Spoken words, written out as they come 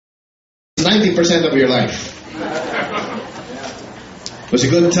90% of your life. It was a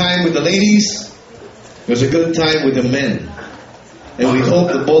good time with the ladies. It was a good time with the men. And we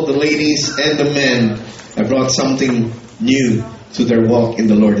hope that both the ladies and the men have brought something new to their walk in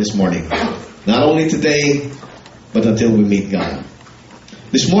the Lord this morning. Not only today, but until we meet God.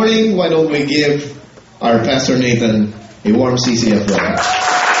 This morning, why don't we give our Pastor Nathan a warm CCF welcome.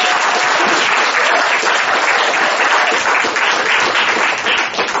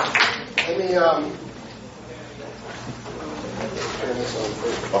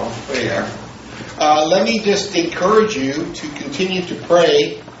 Let me just encourage you to continue to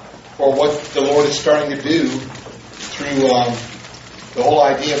pray for what the Lord is starting to do through the whole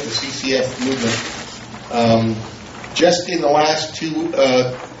idea of the CCF movement. Just in the last two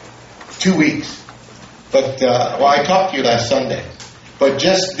weeks, but I talked to you last Sunday, but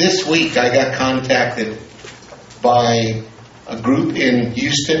just this week I got contacted by a group in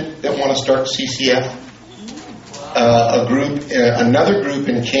Houston that want to start CCF. Another group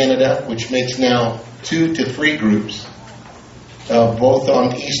in Canada, which makes now 2 to 3 groups, both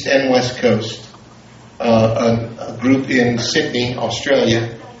on East and West Coast. A group in Sydney,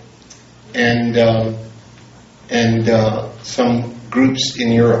 Australia, and some groups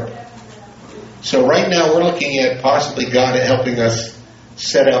in Europe. So right now we're looking at possibly God helping us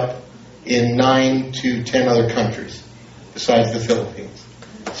set up in 9 to 10 other countries besides the Philippines.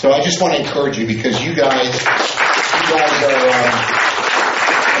 So I just want to encourage you, because you guys are,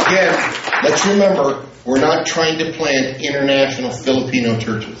 again, let's remember, we're not trying to plant international Filipino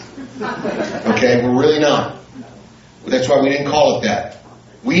churches. Okay, we're really not. That's why we didn't call it that.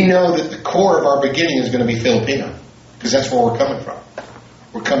 We know that the core of our beginning is going to be Filipino, because that's where we're coming from.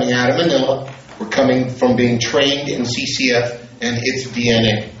 We're coming out of Manila. We're coming from being trained in CCF and its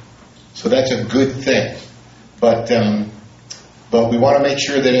DNA. So that's a good thing. But we want to make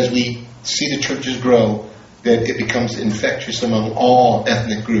sure that as we see the churches grow, that it becomes infectious among all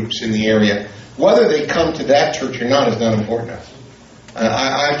ethnic groups in the area. Whether they come to that church or not is not important to us.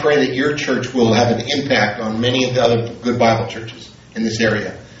 I pray that your church will have an impact on many of the other good Bible churches in this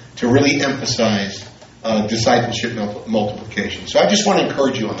area to really emphasize discipleship multiplication. So I just want to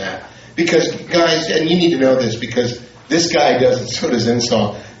encourage you on that. Because, guys, and you need to know this, because this guy does it, so does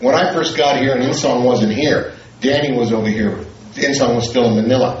Insong. When I first got here and Insong wasn't here, Danny was over here. Insong was still in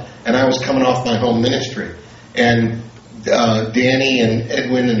Manila. And I was coming off my home ministry. And Danny and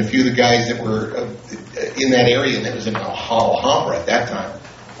Edwin and a few of the guys that were in that area, and it was in Alhambra at that time,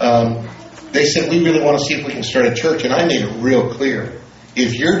 they said, we really want to see if we can start a church. And I made it real clear.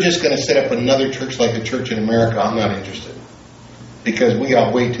 If you're just going to set up another church like the church in America, I'm not interested. Because we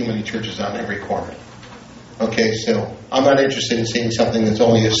got way too many churches on every corner. Okay, so I'm not interested in seeing something that's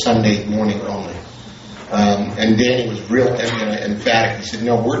only a Sunday morning only. And Danny was real emphatic. He said,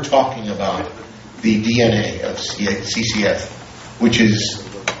 no, we're talking about the DNA of CCF, which is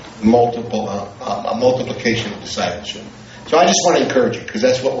a multiplication of discipleship. So I just want to encourage you, because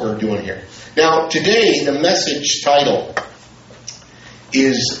that's what we're doing here. Now, today, the message title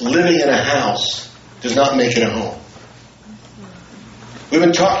is Living in a House Does Not Make It a Home. We've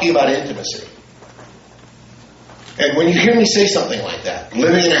been talking about intimacy. And when you hear me say something like that,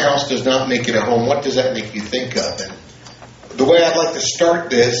 living in a house does not make it a home, what does that make you think of? And the way I'd like to start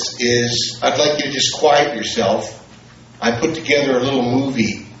this is, I'd like you to just quiet yourself. I put together a little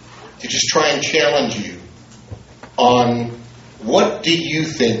movie to just try and challenge you on what do you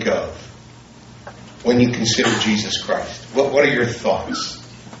think of when you consider Jesus Christ? What are your thoughts?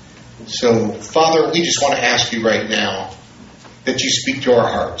 So, Father, we just want to ask you right now that you speak to our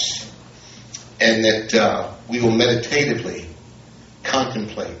hearts, and that we will meditatively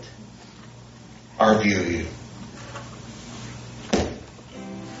contemplate our view of you.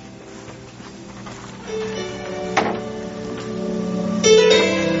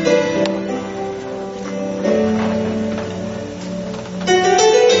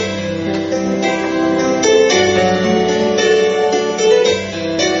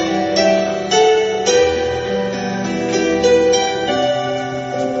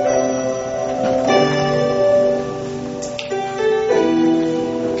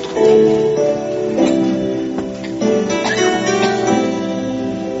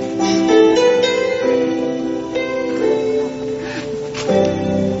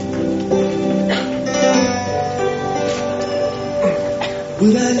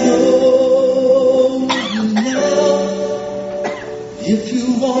 Would I know you now if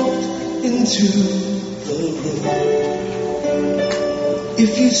you walked into the room?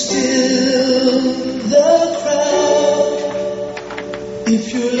 If you still the crowd,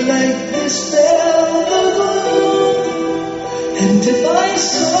 if you're like this velvet gloom, and if I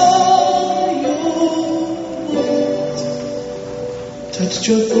saw past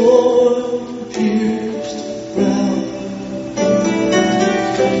your thorn-pierced brow.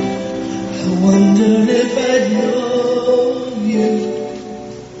 I wonder if I'd know you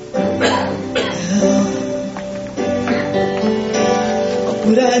now.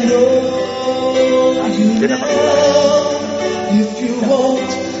 Would I know you now if you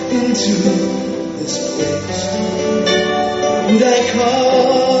walked into this place? Would I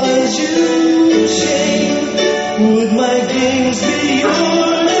cause you shame? Would my games be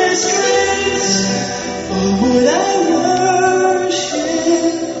your disgrace? Or would I worship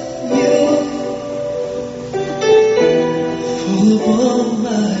you? Fall upon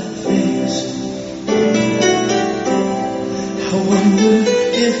my face. I wonder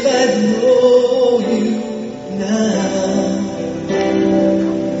if I'd know you now.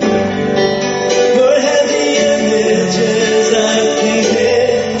 Or have the images I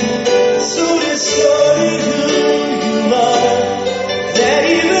painted so distorted who you are, that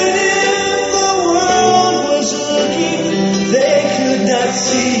even if the world was looking, they could not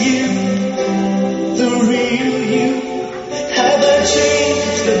see you, the real you? Have I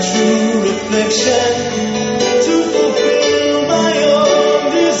changed the true reflection to fulfill my own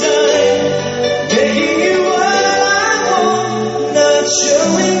design, making you what I want, not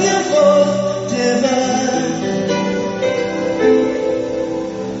showing you for divine,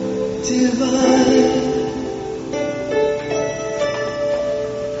 divine?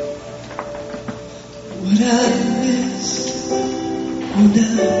 Would I miss you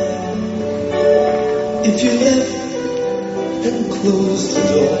now if you left and closed the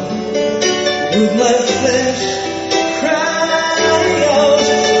door? Would my flesh cry out,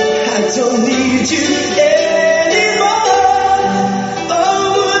 I don't need you anymore? Or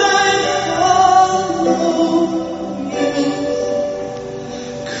would I follow you?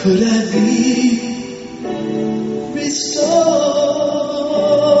 Could I be restored?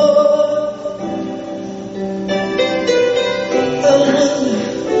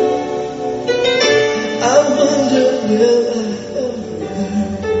 I wonder will I ever?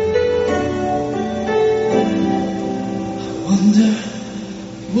 I wonder,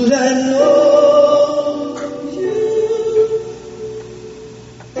 would I know you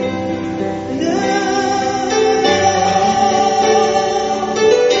now?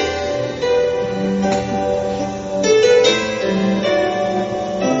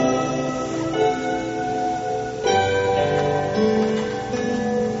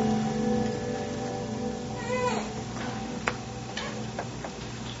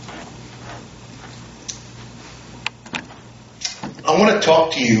 I want to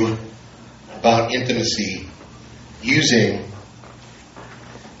talk to you about intimacy using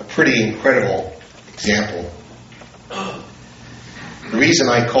a pretty incredible example. The reason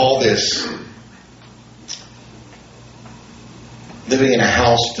I call this living in a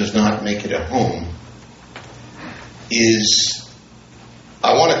house does not make it a home is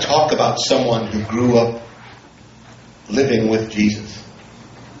I want to talk about someone who grew up living with Jesus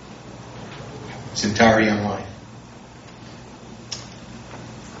his entire young life.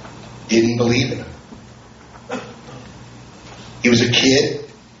 Didn't believe in him. He was a kid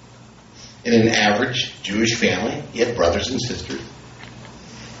in an average Jewish family. He had brothers and sisters.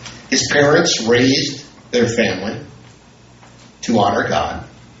 His parents raised their family to honor God.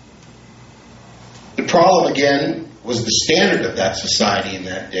 The problem, again, was the standard of that society in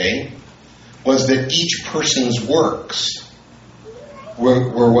that day was that each person's works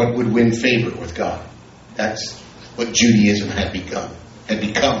were what would win favor with God. That's what Judaism had become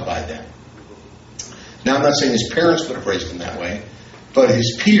by then. Now, I'm not saying his parents would have raised him that way, but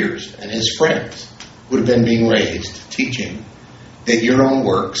his peers and his friends would have been being raised, teaching that your own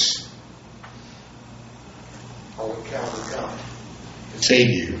works are what count with God to save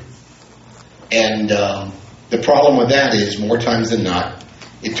you. And the problem with that is, more times than not,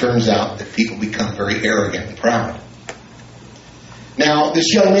 it turns out that people become very arrogant and proud. Now,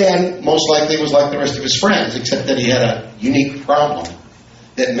 this young man most likely was like the rest of his friends, except that he had a unique problem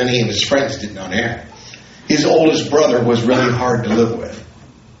that many of his friends did not have. His oldest brother was really hard to live with.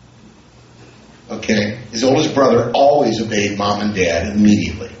 Okay? His oldest brother always obeyed mom and dad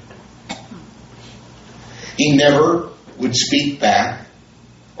immediately. He never would speak back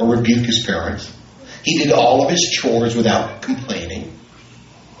or rebuke his parents. He did all of his chores without complaining.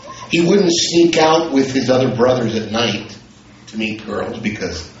 He wouldn't sneak out with his other brothers at night to meet girls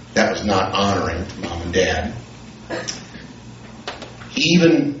because that was not honoring to mom and dad. He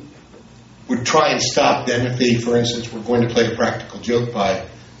even would try and stop them if they, for instance, were going to play a practical joke by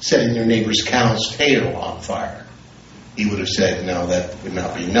setting their neighbor's cow's tail on fire. He would have said, no, that would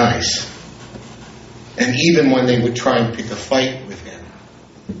not be nice. And even when they would try and pick a fight with him,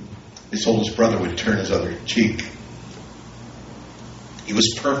 his oldest brother would turn his other cheek. He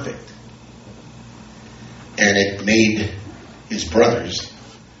was perfect. And it made his brothers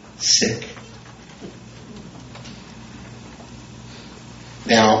sick.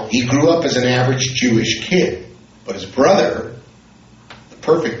 Now, he grew up as an average Jewish kid, but his brother, the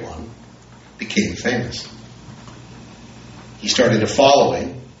perfect one, became famous. He started a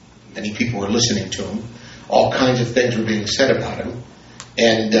following. Many people were listening to him. All kinds of things were being said about him.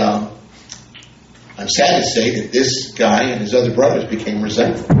 And I'm sad to say that this guy and his other brothers became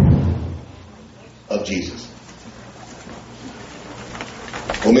resentful of Jesus.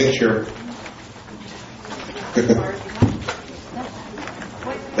 We'll make sure.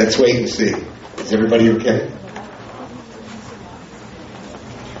 Let's wait and see. Is everybody okay?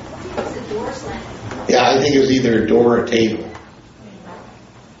 Yeah, I think it was either a door or a table.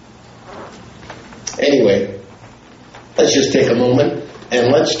 Anyway, let's just take a moment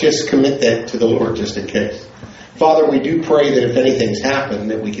and let's just commit that to the Lord just in case. Father, we do pray that if anything's happened,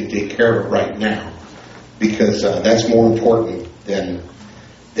 that we can take care of it right now, because that's more important than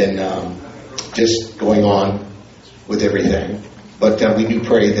just going on with everything. But we do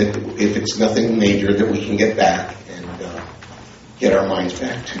pray that if it's nothing major, that we can get back and get our minds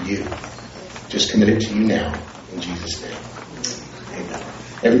back to you. Just commit it to you now, in Jesus' name. Amen.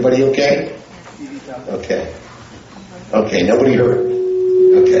 Everybody okay? Okay. Okay, nobody hurt?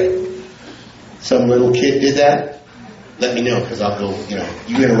 Okay. Some little kid did that? Let me know, because I'll go,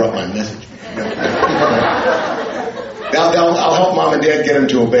 you interrupt my message. I'll help mom and dad get them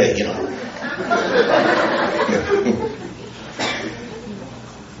to obey,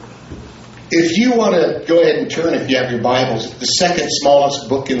 If you want to go ahead and turn, if you have your Bibles, the second smallest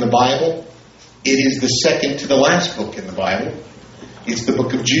book in the Bible, it is the second to the last book in the Bible. It's the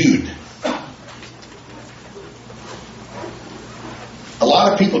book of Jude. A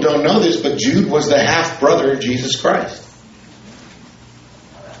lot of people don't know this, but Jude was the half-brother of Jesus Christ.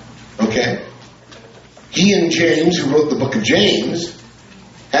 Okay? He and James, who wrote the book of James,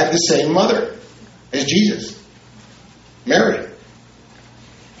 had the same mother as Jesus, Mary.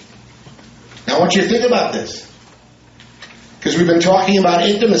 Now I want you to think about this, because we've been talking about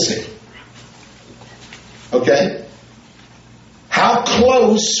intimacy. Okay? How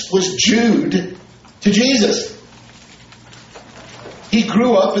close was Jude to Jesus? He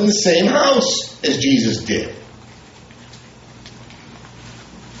grew up in the same house as Jesus did.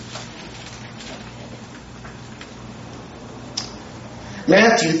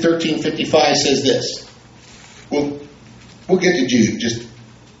 Matthew 13:55 says this. We'll get to Jude.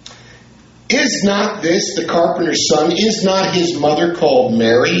 Is not this the carpenter's son? Is not his mother called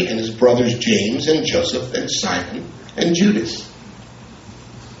Mary, and his brothers James and Joseph and Simon and Judas?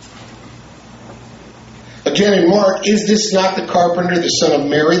 Again in Mark, is this not the carpenter, the son of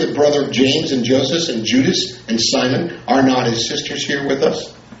Mary, the brother of James and Joseph and Judas and Simon? Are not his sisters here with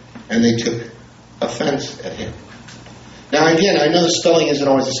us? And they took offense at him. Now again, I know the spelling isn't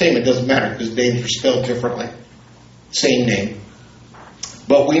always the same. It doesn't matter, because names are spelled differently. Same name.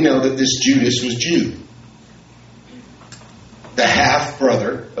 But we know that this Judas was Jude, the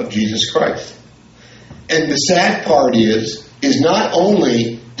half-brother of Jesus Christ. And the sad part is not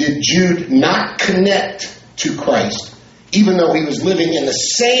only did Jude not connect to Christ, even though he was living in the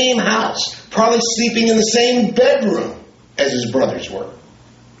same house, probably sleeping in the same bedroom as his brothers were.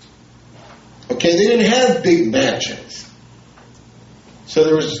 Okay, they didn't have big mansions. So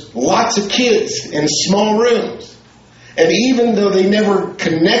there was lots of kids in small rooms. And even though they never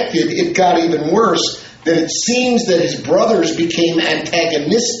connected, it got even worse, that it seems that his brothers became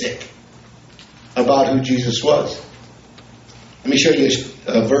antagonistic about who Jesus was. Let me show you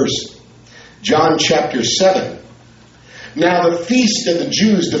a verse. John chapter 7. Now the feast of the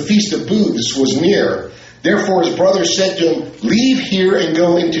Jews, the feast of booths, was near. Therefore his brothers said to him, leave here and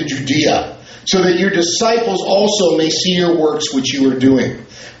go into Judea, so that your disciples also may see your works which you are doing.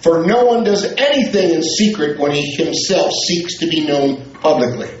 For no one does anything in secret when he himself seeks to be known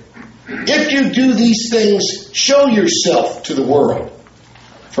publicly. If you do these things, show yourself to the world.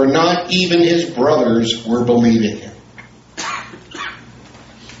 For not even his brothers were believing him.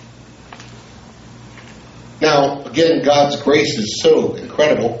 Now, again, God's grace is so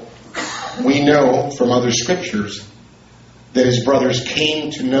incredible. We know from other scriptures that his brothers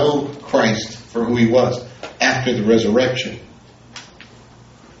came to know Christ for who he was after the resurrection.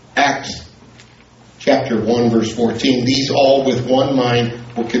 Acts chapter 1 verse 14. These all with one mind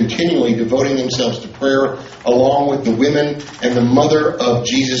were continually devoting themselves to prayer, along with the women and the mother of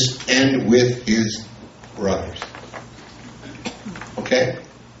Jesus and with his brothers. Okay?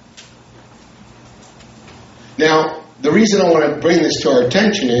 Now, the reason I want to bring this to our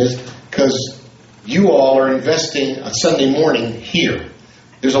attention is because you all are investing a Sunday morning here.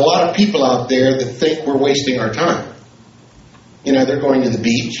 There's a lot of people out there that think we're wasting our time. You know, they're going to the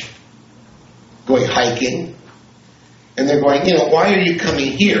beach, going hiking, and they're going, you know, why are you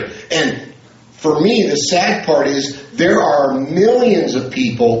coming here? And for me, the sad part is there are millions of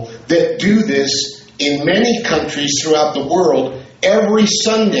people that do this in many countries throughout the world every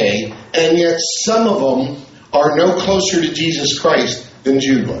Sunday, and yet some of them are no closer to Jesus Christ than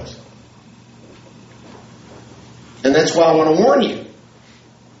Jude was. And that's why I want to warn you.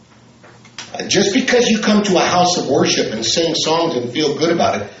 Just because you come to a house of worship and sing songs and feel good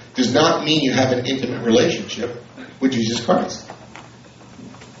about it does not mean you have an intimate relationship with Jesus Christ.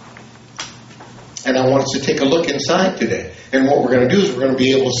 And I want us to take a look inside today. And what we're going to do is we're going to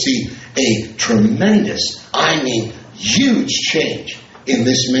be able to see a tremendous, I mean, huge change in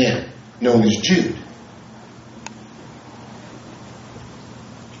this man known as Jude.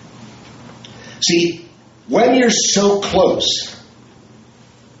 See, when you're so close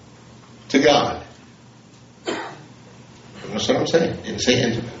to God, that's what I'm saying. I didn't say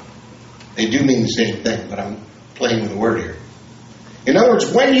intimate. They do mean the same thing, but I'm playing with the word here. In other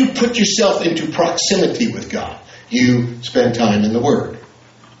words, when you put yourself into proximity with God, you spend time in the Word.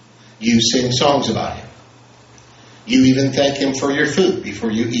 You sing songs about Him. You even thank Him for your food before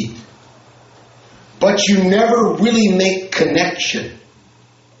you eat. But you never really make connection.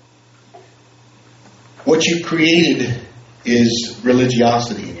 What you created is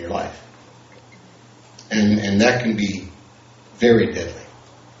religiosity in your life. And that can be very deadly.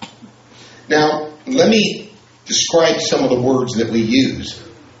 Now, let me describe some of the words that we use.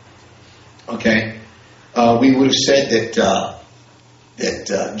 Okay? We would have said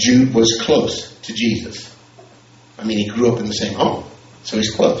that Jude was close to Jesus. I mean, he grew up in the same home. So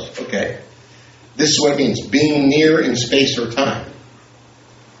he's close. Okay? This is what it means. Being near in space or time.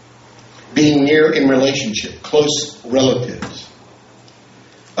 Being near in relationship. Close relatives.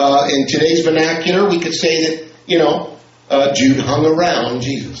 In today's vernacular, we could say that, you know, Jude hung around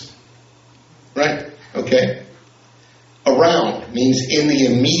Jesus. Right? Okay? Around means in the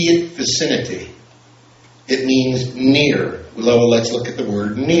immediate vicinity. It means near. Well, let's look at the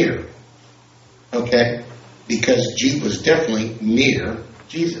word near. Okay? Because Jude was definitely near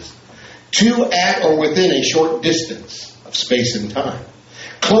Jesus. To, at, or within a short distance of space and time.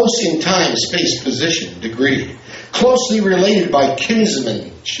 Close in time, space, position, degree. Closely related by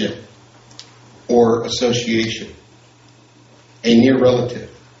kinsmanship or association. A near relative.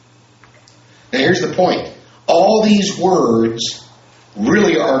 Now here's the point. All these words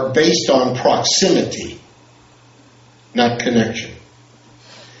really are based on proximity, not connection.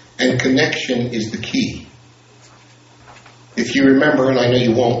 And connection is the key. If you remember, and I know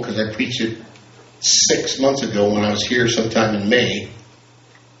you won't because I preached it 6 months ago when I was here sometime in May,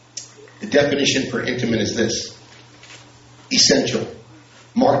 the definition for intimate is this. Essential.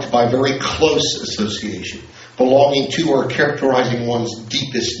 Marked by very close association. Belonging to or characterizing one's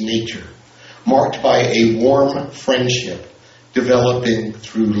deepest nature. Marked by a warm friendship developing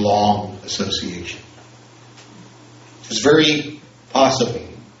through long association. It's very possible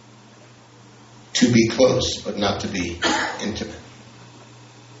to be close, but not to be intimate.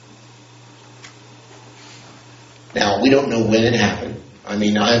 Now, we don't know when it happened. I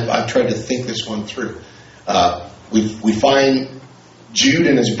mean, I've tried to think this one through. We find Jude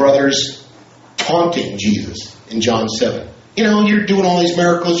and his brothers taunting Jesus in John 7. You know, you're doing all these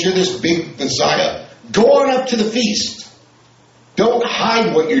miracles. You're this big Messiah. Go on up to the feast. Don't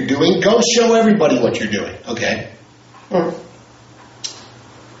hide what you're doing. Go show everybody what you're doing. Okay?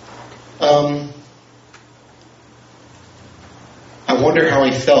 I wonder how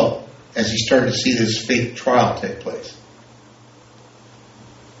he felt as he started to see this fake trial take place.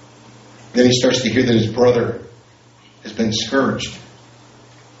 Then he starts to hear that his brother has been scourged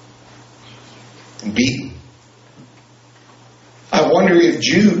and beaten. I wonder if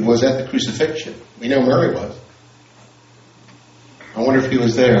Jude was at the crucifixion. We know Mary was. I wonder if he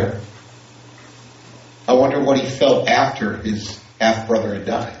was there. I wonder what he felt after his half-brother had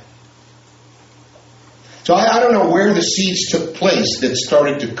died. So I don't know where the seeds took place that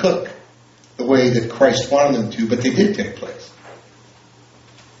started to cook the way that Christ wanted them to, but they did take place.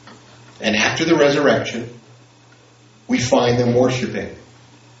 And after the resurrection, we find them worshiping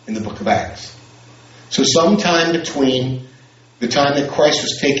in the book of Acts. So sometime between the time that Christ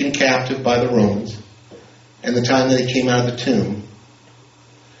was taken captive by the Romans and the time that he came out of the tomb,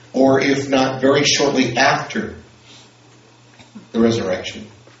 or if not very shortly after the resurrection,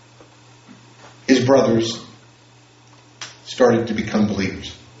 his brothers started to become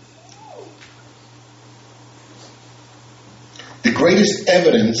believers. The greatest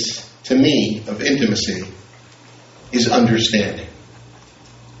evidence to me, of intimacy is understanding.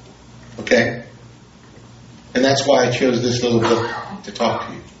 Okay? And that's why I chose this little book to talk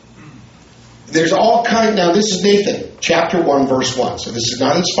to you. There's all kinds. Now, this is Nathan, chapter 1, verse 1. So this is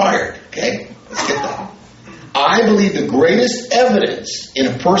not inspired. Okay? Let's get that. I believe the greatest evidence in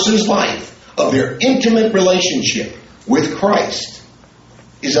a person's life of their intimate relationship with Christ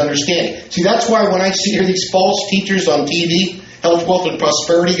is understanding. See, that's why when I hear these false teachers on TV, health, wealth, and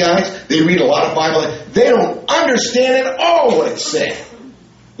prosperity guys, they read a lot of Bible. They don't understand at all what it's saying.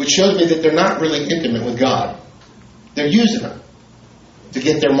 Which shows me that they're not really intimate with God. They're using them to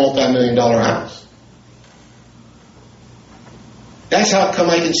get their multi-million-dollar house. That's how come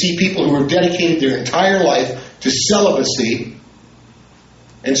I can see people who have dedicated their entire life to celibacy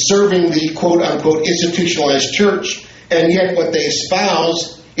and serving the quote-unquote institutionalized church, and yet what they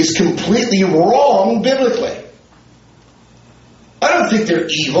espouse is completely wrong biblically. I don't think they're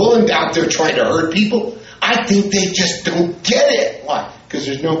evil and out there trying to hurt people. I think they just don't get it. Why? Because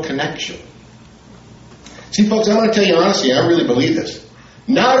there's no connection. See, folks, I want to tell you honestly, I really believe this.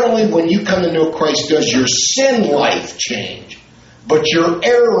 Not only when you come to know Christ does your sin life change, but your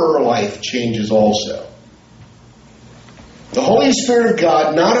error life changes also. The Holy Spirit of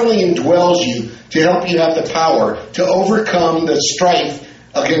God not only indwells you to help you have the power to overcome the strife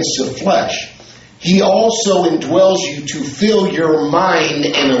against the flesh, He also indwells you to fill your mind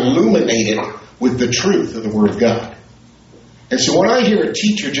and illuminate it with the truth of the Word of God. And so when I hear a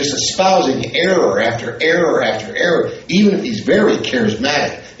teacher just espousing error after error after error, even if he's very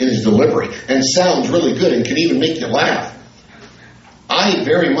charismatic in his delivery and sounds really good and can even make you laugh, I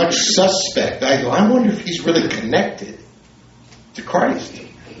very much suspect. I go, I wonder if he's really connected to Christ.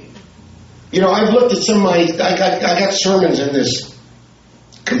 You know, I've looked at some of my, I got sermons in this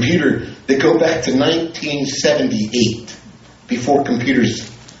computer that go back to 1978, before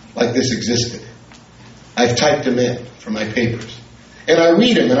computers like this existed. I've typed them in for my papers. And I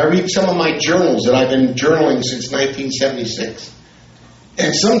read them, and I read some of my journals that I've been journaling since 1976.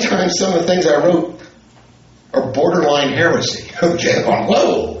 And sometimes some of the things I wrote are borderline heresy. Okay, I'm going,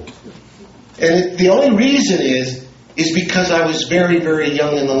 whoa! And the only reason is because I was very, very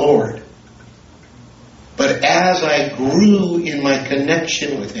young in the Lord. But as I grew in my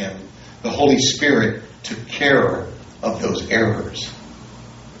connection with Him, the Holy Spirit took care of those errors.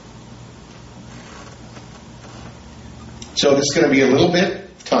 So this is going to be a little bit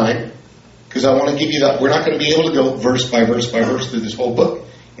of time, because I want to give you that. We're not going to be able to go verse by verse by verse through this whole book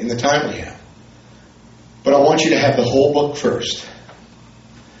in the time we have. But I want you to have the whole book first.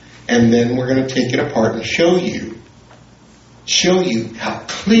 And then we're going to take it apart and show you how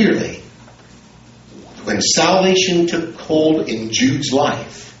clearly, when salvation took hold in Jude's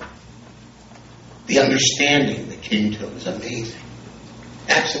life, the understanding that came to him is amazing.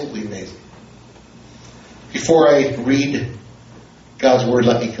 Absolutely amazing. Before I read God's Word,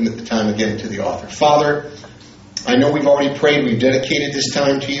 let me commit the time again to the author. Father, I know we've already prayed, we've dedicated this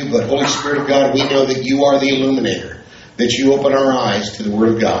time to you, but Holy Spirit of God, we know that you are the illuminator, that you open our eyes to the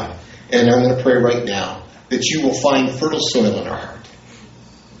Word of God. And I'm going to pray right now that you will find fertile soil in our heart,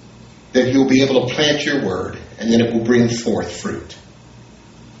 that you'll be able to plant your Word, and then it will bring forth fruit.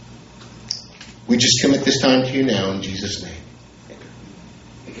 We just commit this time to you now in Jesus' name.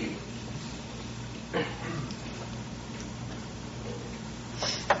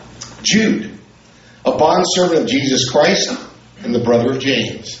 Jude, a bondservant of Jesus Christ and the brother of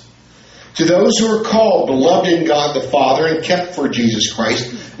James. To those who are called, beloved in God the Father, and kept for Jesus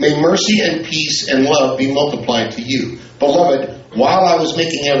Christ, may mercy and peace and love be multiplied to you. Beloved, while I was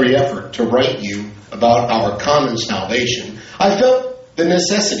making every effort to write you about our common salvation, I felt the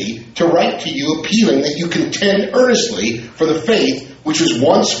necessity to write to you appealing that you contend earnestly for the faith which was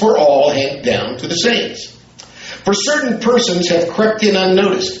once for all handed down to the saints. For certain persons have crept in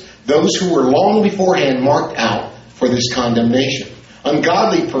unnoticed, those who were long beforehand marked out for this condemnation.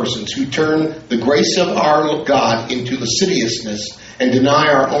 Ungodly persons who turn the grace of our God into lasciviousness and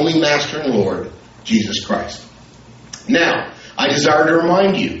deny our only Master and Lord, Jesus Christ. Now, I desire to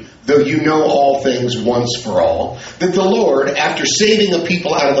remind you, though you know all things once for all, that the Lord, after saving a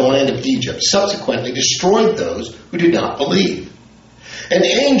people out of the land of Egypt, subsequently destroyed those who did not believe. And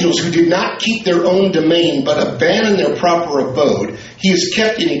angels who did not keep their own domain but abandoned their proper abode, he is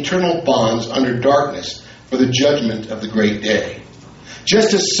kept in eternal bonds under darkness for the judgment of the great day.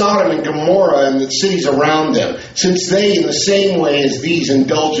 Just as Sodom and Gomorrah and the cities around them, since they in the same way as these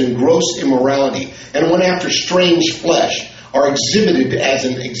indulge in gross immorality and went after strange flesh, are exhibited as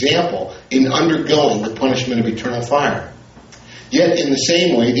an example in undergoing the punishment of eternal fire. Yet in the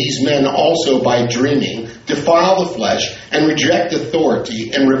same way, these men also by dreaming defile the flesh and reject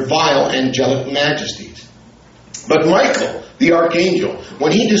authority and revile angelic majesties. But Michael, the archangel,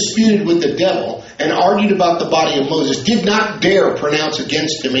 when he disputed with the devil and argued about the body of Moses, did not dare pronounce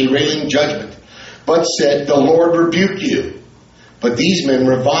against him a railing judgment, but said, "The Lord rebuke you." But these men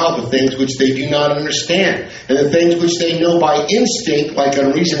revile the things which they do not understand, and the things which they know by instinct, like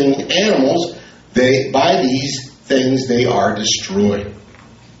unreasoning animals, by these things they are destroyed.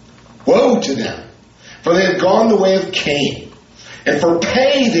 Woe to them! For they have gone the way of Cain, and for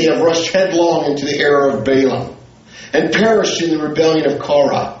pay they have rushed headlong into the error of Balaam, and perished in the rebellion of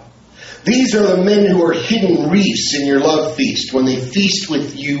Korah. These are the men who are hidden wreaths in your love feast, when they feast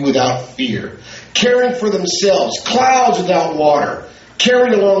with you without fear, caring for themselves, clouds without water,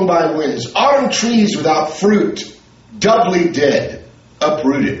 carried along by winds, autumn trees without fruit, doubly dead,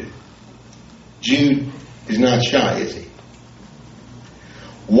 uprooted. Jude is not shy, is he?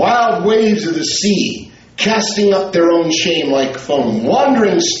 Wild waves of the sea, casting up their own shame like foam,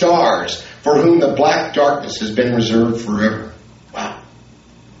 wandering stars, for whom the black darkness has been reserved forever. Wow.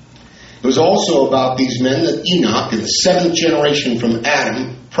 It was also about these men that Enoch, in the seventh generation from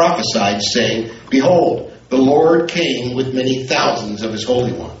Adam, prophesied, saying, "Behold, the Lord came with many thousands of his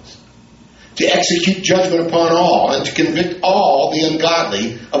holy ones, to execute judgment upon all, and to convict all the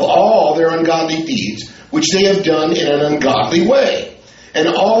ungodly of all their ungodly deeds, which they have done in an ungodly way, and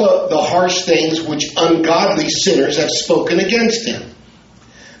all of the harsh things which ungodly sinners have spoken against him."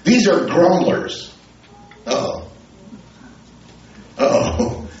 These are grumblers. Uh-oh.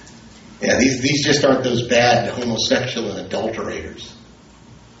 Yeah, these just aren't those bad homosexual and adulterators.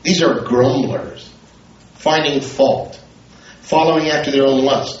 These are grumblers, finding fault, following after their own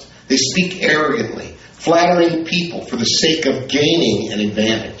lust. They speak arrogantly, flattering people for the sake of gaining an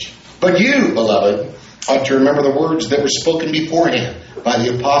advantage. But you, beloved, ought to remember the words that were spoken beforehand by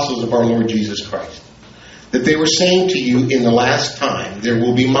the apostles of our Lord Jesus Christ, that they were saying to you, in the last time there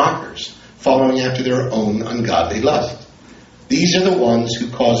will be mockers, following after their own ungodly lust. These are the ones who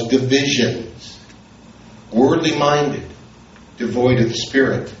cause divisions, worldly minded, devoid of the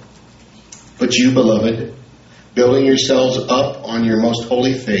Spirit. But you, beloved, building yourselves up on your most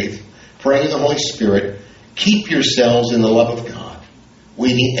holy faith, praying in the Holy Spirit, keep yourselves in the love of God,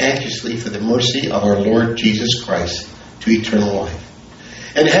 waiting anxiously for the mercy of our Lord Jesus Christ to eternal life.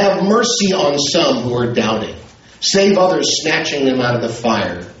 And have mercy on some who are doubting. Save others, snatching them out of the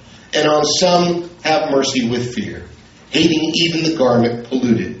fire. And on some have mercy with fear, hating even the garment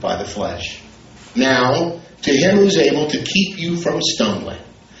polluted by the flesh. Now, to him who is able to keep you from stumbling,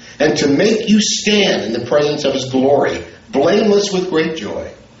 and to make you stand in the presence of his glory, blameless with great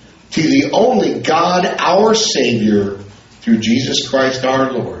joy, to the only God, our Savior, through Jesus Christ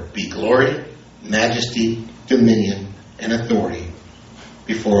our Lord, be glory, majesty, dominion, and authority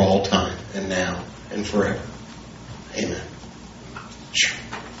before all time, and now, and forever. Amen.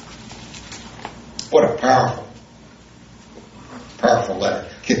 What a powerful letter.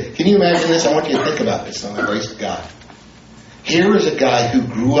 Can you imagine this? I want you to think about this on the grace of God. Here is a guy who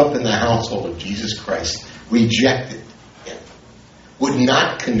grew up in the household of Jesus Christ, rejected him, would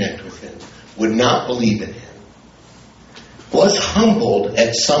not connect with him, would not believe in him, was humbled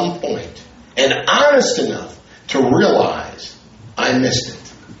at some point, and honest enough to realize, I missed it.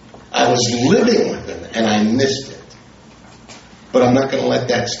 I was living with him, and I missed it. But I'm not going to let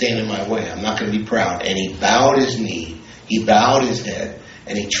that stand in my way. I'm not going to be proud. And he bowed his knee, he bowed his head,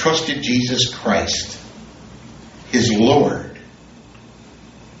 and he trusted Jesus Christ, his Lord,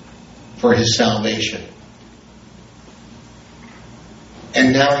 for his salvation.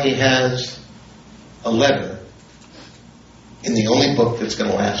 And now he has a letter in the only book that's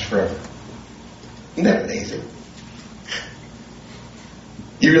going to last forever. Isn't that amazing?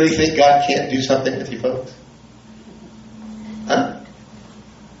 You really think God can't do something with you folks? Huh?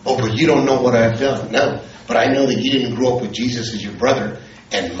 Oh, but you don't know what I've done. No, but I know that you didn't grow up with Jesus as your brother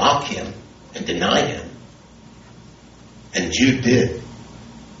and mock him and deny him. And Jude did.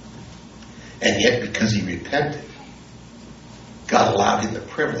 And yet, because he repented, God allowed him the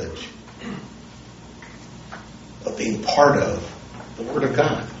privilege of being part of the Word of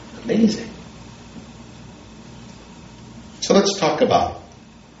God. Amazing. So let's talk about,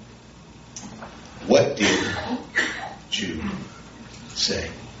 what did Jude say?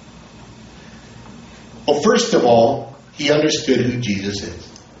 Well, first of all, he understood who Jesus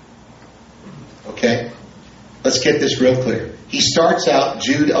is. Okay? Let's get this real clear. He starts out,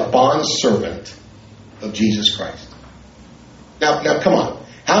 Jude, a bondservant of Jesus Christ. Now, come on.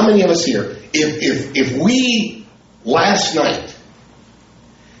 How many of us here, if we last night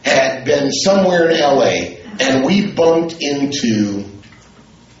had been somewhere in LA and we bumped into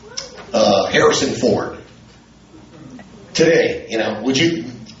Harrison Ford today, would you,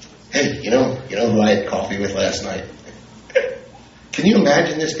 hey, you know who I had coffee with last night? Can you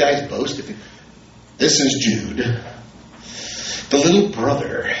imagine this guy's boast? This is Jude, the little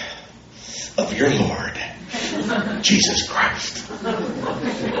brother of your Lord, Jesus Christ.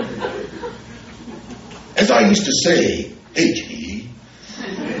 As I used to say, H.E.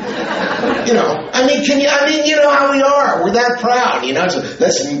 You know how we are. We're that proud, So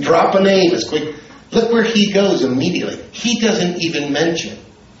let's drop a name as quick. Look where he goes immediately. He doesn't even mention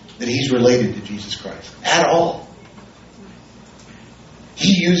that he's related to Jesus Christ at all.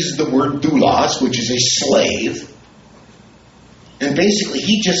 He uses the word doulos, which is a slave. And basically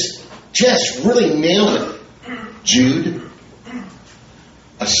he just really nailed it. Jude,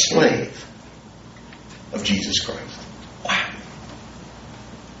 a slave of Jesus Christ. Wow.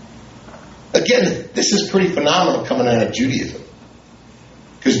 Again, this is pretty phenomenal coming out of Judaism.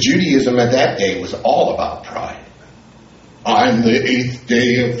 Because Judaism at that day was all about pride. I'm the eighth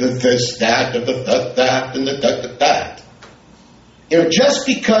day of the this, that, of the that, and the that. Just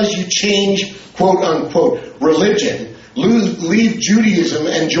because you change, quote unquote, religion, leave Judaism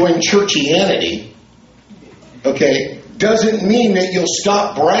and join churchianity, okay, doesn't mean that you'll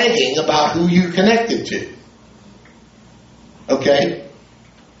stop bragging about who you connected to. Okay?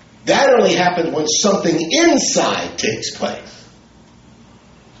 That only happens when something inside takes place.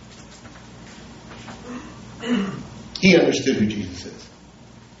 He understood who Jesus is.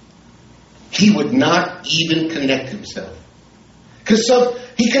 He would not even connect himself. Because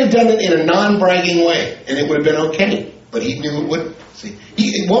he could have done it in a non-bragging way, and it would have been okay. But he knew it wouldn't. See,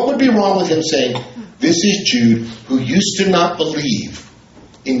 what would be wrong with him saying, this is Jude, who used to not believe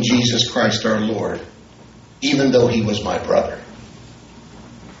in Jesus Christ our Lord, even though he was my brother.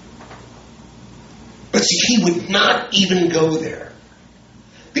 But see, he would not even go there.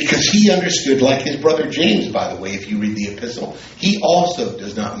 Because he understood, like his brother James, by the way, if you read the epistle, he also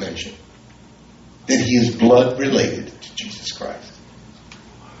does not mention that he is blood related to Jesus Christ.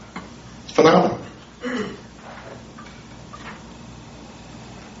 It's phenomenal.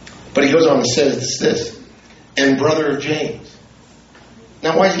 But he goes on and says this, and brother of James.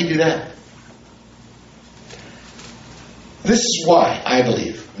 Now, why does he do that? This is why, I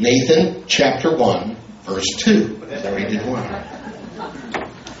believe. Nathan, chapter 1, verse 2. As I already did 1.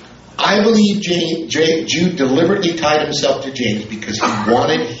 I believe Jude deliberately tied himself to James because he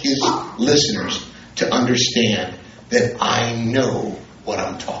wanted his listeners to understand that I know what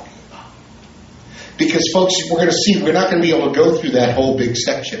I'm talking about. Because, folks, we're going to see, we're not going to be able to go through that whole big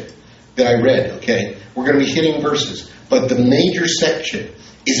section that I read, okay? We're going to be hitting verses. But the major section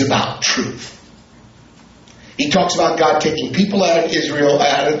is about truth. He talks about God taking people out of Israel,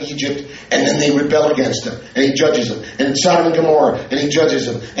 out of Egypt, and then they rebel against him. And he judges them. And Sodom and Gomorrah, and he judges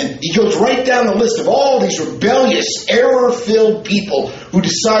them. And he goes right down the list of all these rebellious, error-filled people who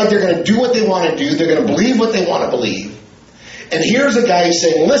decide they're going to do what they want to do. They're going to believe what they want to believe. And here's a guy who's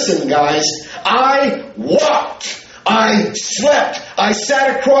saying, listen, guys, I walked, I slept, I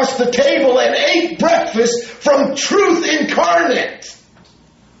sat across the table and ate breakfast from truth incarnate.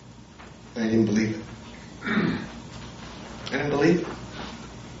 And I didn't believe it. I didn't believe it.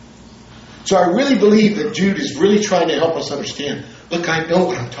 So I really believe that Jude is really trying to help us understand. Look, I know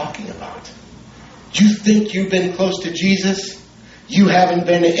what I'm talking about. You think you've been close to Jesus? You haven't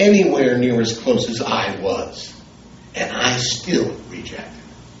been anywhere near as close as I was. And I still reject it.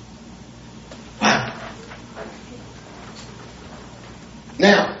 Wow.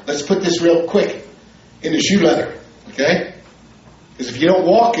 Now, let's put this real quick into shoe leather. Okay? Because if you don't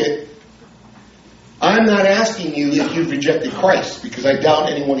walk it, I'm not asking you if you've rejected Christ, because I doubt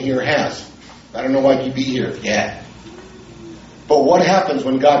anyone here has. I don't know why you'd be here if you had. But what happens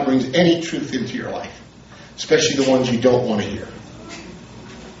when God brings any truth into your life? Especially the ones you don't want to hear.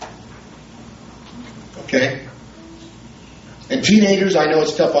 Okay? And teenagers, I know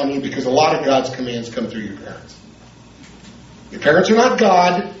it's tough on you because a lot of God's commands come through your parents. Your parents are not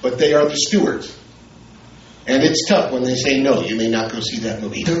God, but they are the stewards. And it's tough when they say, no, you may not go see that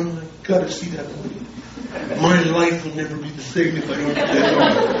movie. No, I've got to see that movie. My life will never be the same if I don't do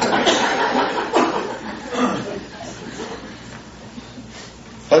that.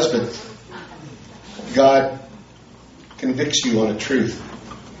 Husbands, God convicts you on a truth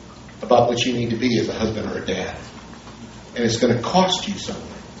about what you need to be as a husband or a dad. And it's going to cost you something.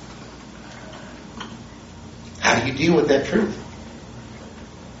 How do you deal with that truth?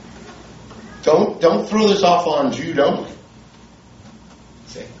 Don't throw this off on Jude only.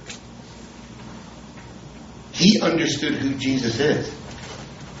 See? He understood who Jesus is.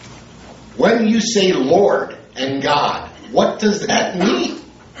 When you say Lord, and God. What does that mean?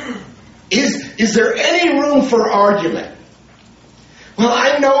 Is there any room for argument? Well,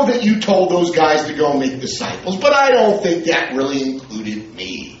 I know that you told those guys to go make disciples, but I don't think that really included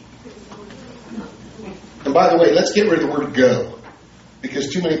me. And by the way, let's get rid of the word go. Because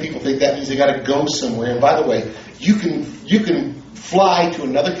too many people think that means they got to go somewhere. And by the way, you can fly to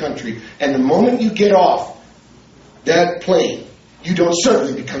another country, and the moment you get off that plane, you don't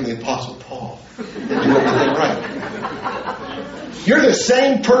suddenly become the Apostle Paul and do everything right. You're the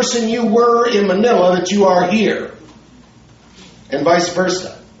same person you were in Manila that you are here, and vice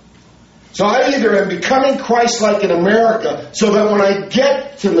versa. So I either am becoming Christ-like in America so that when I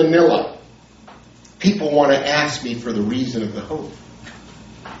get to Manila, people want to ask me for the reason of the hope.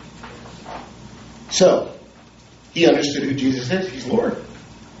 So, he understood who Jesus is. He's Lord.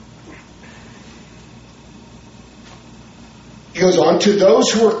 He goes on, to those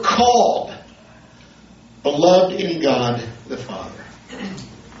who are called, beloved in God the Father.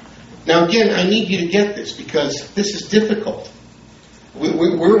 Now again, I need you to get this because this is difficult.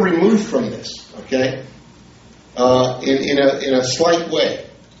 We're removed from this, okay? In a slight way.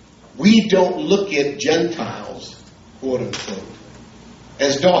 We don't look at Gentiles, quote unquote,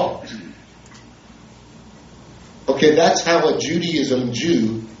 as dogs. Okay, that's how a Judaism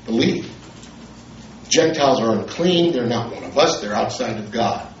Jew believes. Gentiles are unclean, they're not one of us, they're outside of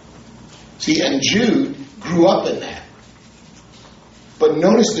God. See, and Jude grew up in that. But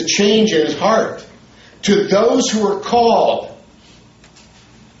notice the change in his heart. To those who are called,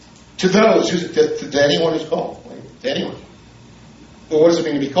 to anyone who's called, to anyone. Well, what does it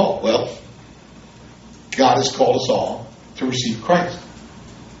mean to be called? Well, God has called us all to receive Christ.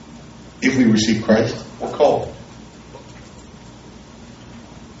 If we receive Christ, we're called.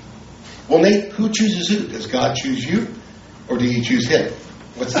 Well, Nate, who chooses who? Does God choose you? Or do you choose him?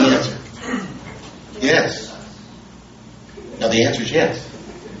 What's the answer? Yes. Now the answer is yes.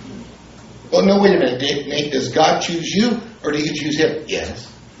 Well, no, wait a minute. Nate, does God choose you? Or do you choose him? Yes.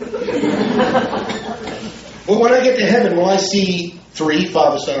 Well, when I get to heaven, will I see 3,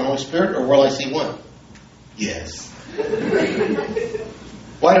 Father, Son, and Holy Spirit? Or will I see 1? Yes.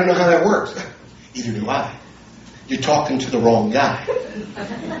 Well, I don't know how that works. Either do I. You're talking to the wrong guy.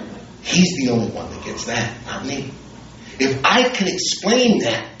 He's the only one that gets that, not me. If I can explain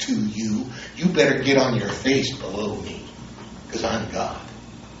that to you, you better get on your face below me, because I'm God.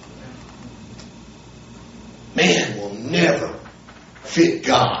 Man will never fit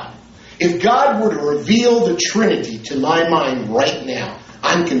God. If God were to reveal the Trinity to my mind right now,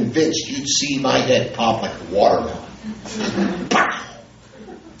 I'm convinced you'd see my head pop like a watermelon. Pow!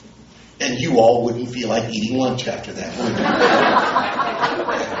 And you all wouldn't feel like eating lunch after that, would you?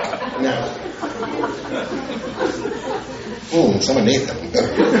 No. Someone ate them.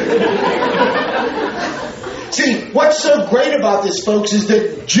 See, what's so great about this, folks, is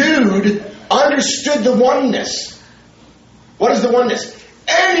that Jude understood the oneness. What is the oneness?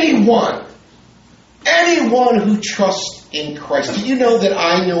 Anyone who trusts in Christ. Do you know that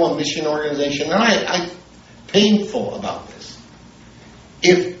I know a mission organization? And I'm painful about this.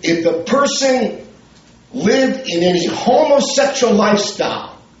 If the person lived in any homosexual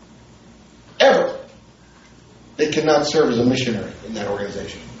lifestyle, ever, they cannot serve as a missionary in that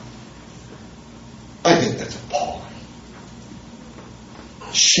organization. I think that's appalling.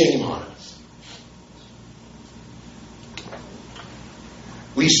 Shame on us.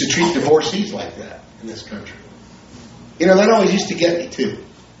 We used to treat divorcees like that in this country. You know, that always used to get me too.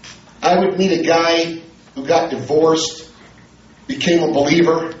 I would meet a guy who got divorced, became a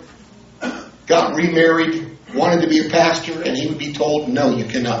believer, got remarried, wanted to be a pastor, and he would be told, no, you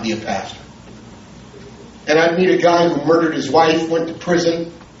cannot be a pastor. And I'd meet a guy who murdered his wife, went to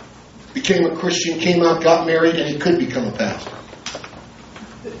prison, became a Christian, came out, got married, and he could become a pastor.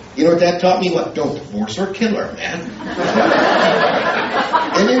 You know what that taught me? What? Don't divorce her, kill her, man.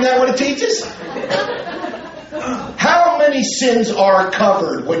 And isn't that what it teaches? How many sins are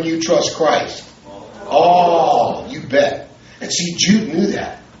covered when you trust Christ? Oh, you bet. And see, Jude knew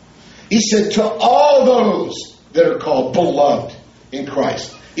that. He said, to all those that are called beloved in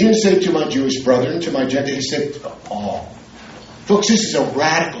Christ. He didn't say to my Jewish brethren, to my Gentile. He said to all. Folks, this is a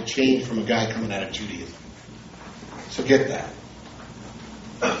radical change from a guy coming out of Judaism. So get that.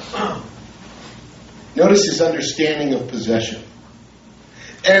 Notice his understanding of possession.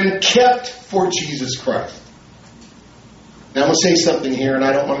 And kept for Jesus Christ. Now I'm going to say something here, and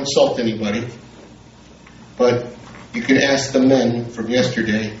I don't want to insult anybody. But you can ask the men from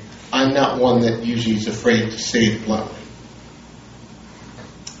yesterday. I'm not one that usually is afraid to say it bluntly.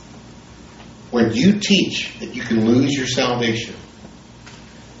 When you teach that you can lose your salvation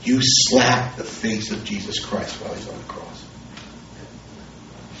You slap the face of Jesus Christ while he's on the cross.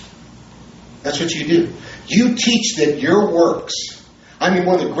 That's what you do. You teach that your works. I mean,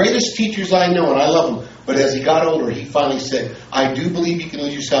 one of the greatest teachers I know, and I love him, but as he got older, he finally said, I do believe you can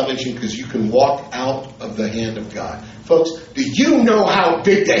lose your salvation because you can walk out of the hand of God. Folks, do you know how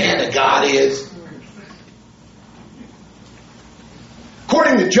big the hand of God is?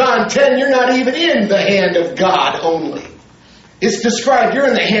 According to John 10, you're not even in the hand of God only. It's described you're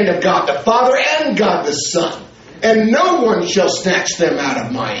in the hand of God the Father and God the Son. And no one shall snatch them out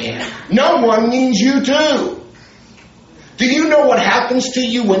of my hand. No one means you too. Do you know what happens to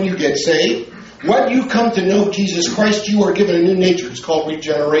you when you get saved? When you come to know Jesus Christ, you are given a new nature. It's called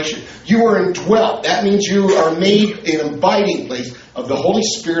regeneration. You are indwelt. That means you are made an abiding place of the Holy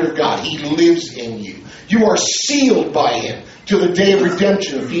Spirit of God. He lives in you. You are sealed by Him till the day of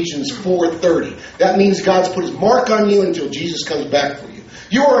redemption, Ephesians 4:30. That means God's put His mark on you until Jesus comes back for you.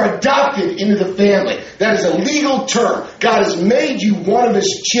 You are adopted into the family. That is a legal term. God has made you one of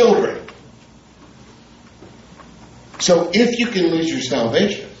His children. So if you can lose your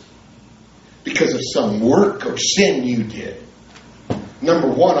salvation because of some work or sin you did, number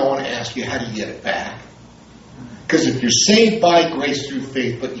one, I want to ask you, how do you get it back? Because if you're saved by grace through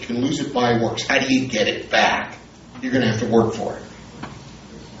faith, but you can lose it by works, how do you get it back? You're going to have to work for it.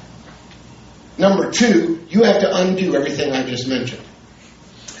 Number two, you have to undo everything I just mentioned.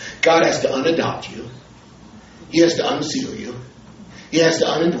 God has to unadopt you. He has to unseal you. He has to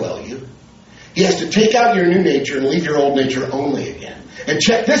unindwell you. He has to take out your new nature and leave your old nature only again. And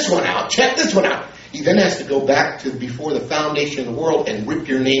check this one out. Check this one out. He then has to go back to before the foundation of the world and rip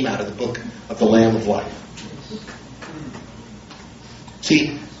your name out of the book of the Lamb of Life.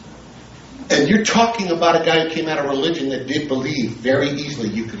 See, and you're talking about a guy who came out of religion that did believe very easily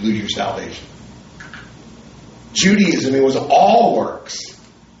you could lose your salvation. Judaism, it was all works.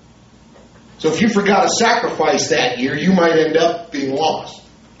 So if you forgot a sacrifice that year, you might end up being lost.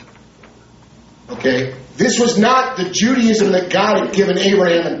 Okay? This was not the Judaism that God had given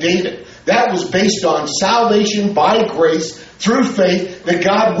Abraham and David. That was based on salvation by grace through faith that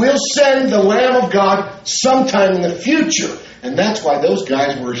God will send the Lamb of God sometime in the future. And that's why those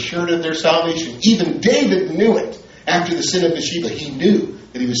guys were assured of their salvation. Even David knew it. After the sin of Bathsheba, he knew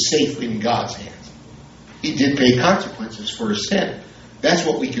that he was safely in God's hands. He did pay consequences for his sin. That's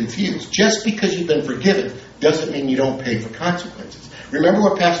what we confuse. Just because you've been forgiven doesn't mean you don't pay for consequences. Remember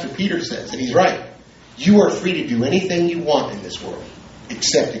what Pastor Peter says, and he's right. You are free to do anything you want in this world,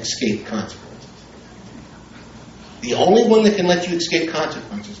 except escape consequences. The only one that can let you escape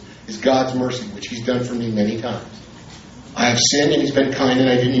consequences is God's mercy, which He's done for me many times. I have sinned and He's been kind and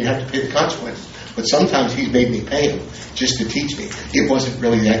I didn't even have to pay the consequences. But sometimes He's made me pay them just to teach me. It wasn't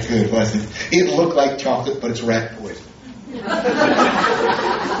really that good, was it? It looked like chocolate, but it's rat poison.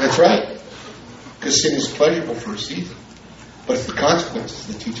 That's right. Because sin is pleasurable for a season. But it's the consequences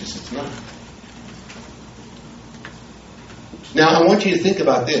that teach us it's not. Now, I want you to think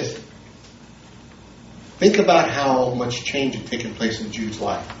about this. Think about how much change had taken place in Jude's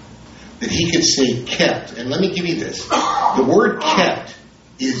life. That he could say kept. And let me give you this. The word kept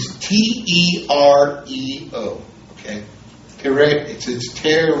is T-E-R-E-O. Okay? It's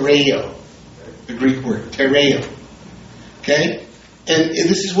tereo. The Greek word. Tereo. Okay? And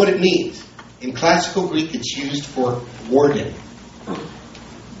this is what it means. In classical Greek, it's used for warden.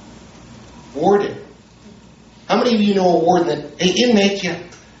 Warden. How many of you know a warden that, hey, inmate,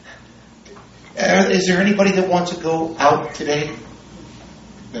 is there anybody that wants to go out today?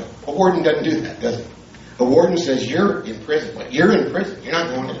 No. A warden doesn't do that, does it? A warden says, you're in prison. You're in prison. You're not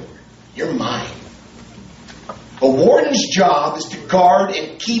going anywhere. You're mine. A warden's job is to guard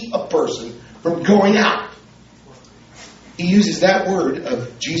and keep a person from going out. He uses that word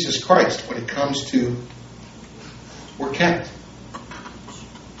of Jesus Christ when it comes to we're kept.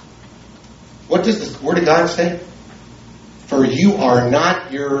 What does the Word of God say? For you are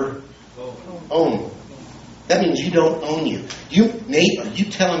not your own. That means you don't own you. Nate, are you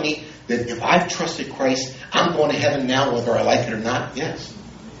telling me that if I've trusted Christ, I'm going to heaven now whether I like it or not? Yes.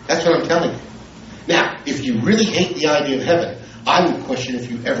 That's what I'm telling you. Now, if you really hate the idea of heaven, I would question if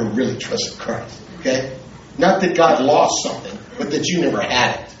you ever really trusted Christ. Okay? Not that God lost something, but that you never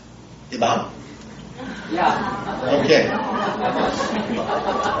had it. About? Yeah. Okay.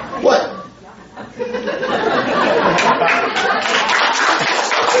 What?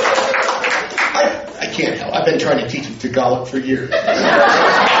 I can't help. I've been trying to teach Tagalog for years.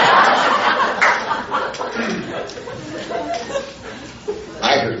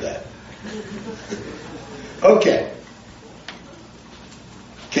 I heard that. Okay.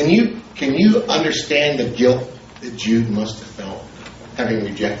 Can you understand the guilt that Jude must have felt? having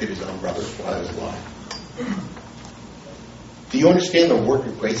rejected his own brother while he was alive. Do you understand the work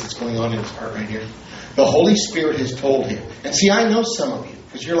of grace that's going on in his heart right here? The Holy Spirit has told him. And see, I know some of you,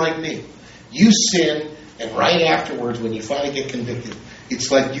 because you're like me. You sin, and right afterwards, when you finally get convicted,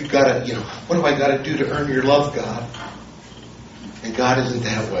 it's like you've got to, what do I got to do to earn your love, God? And God isn't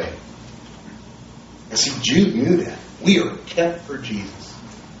that way. And see, Jude knew that. We are kept for Jesus.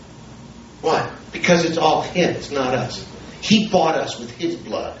 Why? Because it's all Him. It's not us. He bought us with His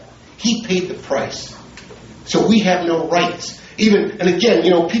blood. He paid the price. So we have no rights. And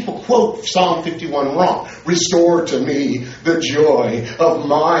again, people quote Psalm 51 wrong. Restore to me the joy of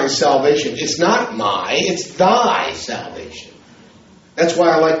my salvation. It's not my, it's thy salvation. That's why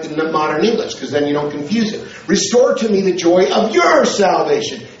I like the modern English, because then you don't confuse it. Restore to me the joy of your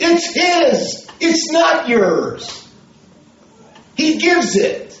salvation. It's His. It's not yours. He gives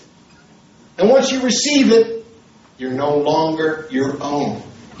it. And once you receive it, you're no longer your own.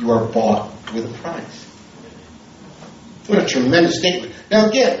 You are bought with a price. What a tremendous statement. Now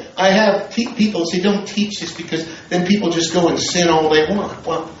again, I have people say, don't teach this because then people just go and sin all they want.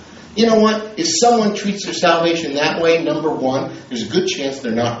 Well, you know what? If someone treats their salvation that way, number one, there's a good chance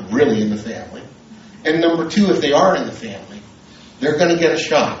they're not really in the family. And number two, if they are in the family, they're going to get a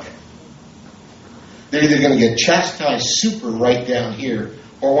shock. They're either going to get chastised super right down here,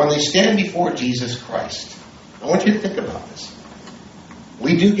 or when they stand before Jesus Christ. I want you to think about this.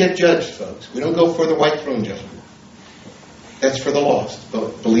 We do get judged, folks. We don't go for the white throne judgment. That's for the lost.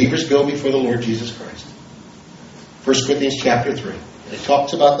 But believers go before the Lord Jesus Christ. 1 Corinthians chapter 3. And it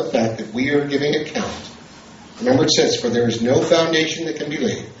talks about the fact that we are giving account. Remember it says, for there is no foundation that can be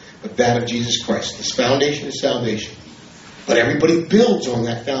laid but that of Jesus Christ. This foundation is salvation. But everybody builds on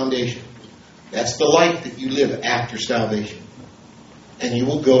that foundation. That's the life that you live after salvation. And you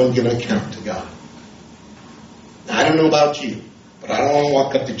will go and give an account to God. Now, I don't know about you, but I don't want to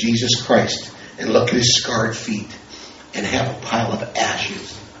walk up to Jesus Christ and look at His scarred feet and have a pile of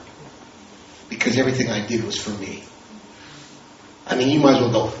ashes because everything I did was for me. I mean, you might as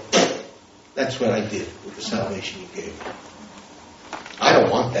well go, that's what I did with the salvation you gave. I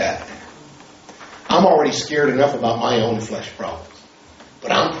don't want that. I'm already scared enough about my own flesh problems.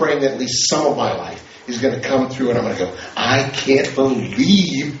 But I'm praying that at least some of my life is going to come through and I'm going to go, I can't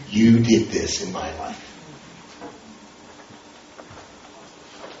believe you did this in my life.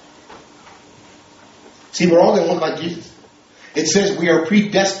 See, we're all going to look like Jesus. It says we are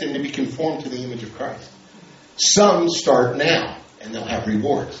predestined to be conformed to the image of Christ. Some start now, and they'll have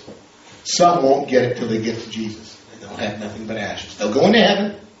rewards. Some won't get it till they get to Jesus, and they'll have nothing but ashes. They'll go into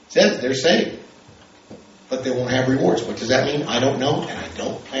heaven. It says they're saved. But they won't have rewards. What does that mean? I don't know, and I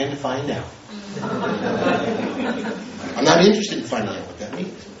don't plan to find out. I'm not interested in finding out what that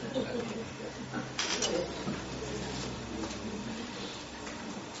means.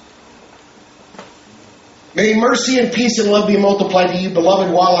 May mercy and peace and love be multiplied to you, beloved,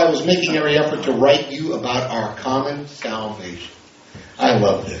 while I was making every effort to write you about our common salvation. I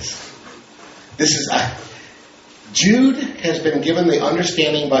love this. Jude has been given the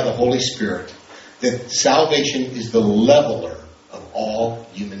understanding by the Holy Spirit that salvation is the leveler of all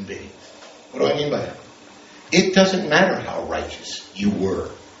human beings. What do I mean by that? It doesn't matter how righteous you were.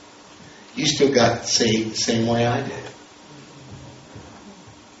 You still got saved the same way I did.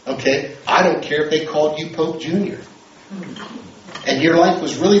 Okay? I don't care if they called you Pope Jr. And your life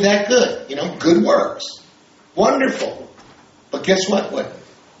was really that good. Good works. Wonderful. But guess what?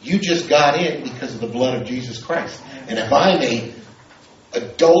 You just got in because of the blood of Jesus Christ. And if I'm a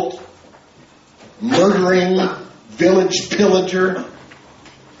adult, murdering, village pillager,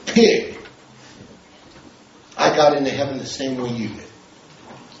 pig, I got into heaven the same way you did.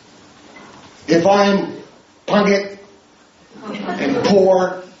 If I'm pungent and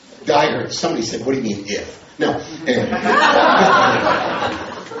poor, I heard somebody said, what do you mean if? No. Anyway.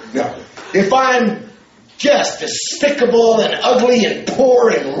 No. If I'm just despicable and ugly and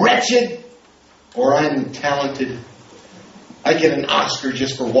poor and wretched, or I'm talented, I get an Oscar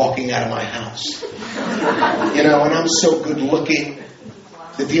just for walking out of my house. And I'm so good looking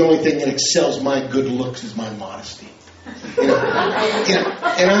that the only thing that excels my good looks is my modesty.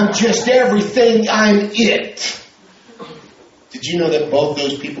 And I'm just everything, I'm it. Did you know that both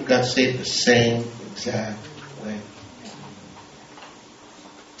those people got saved the same exact way?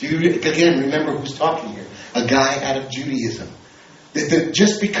 Do you, again, remember who's talking here? A guy out of Judaism. That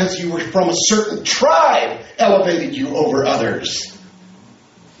just because you were from a certain tribe elevated you over others.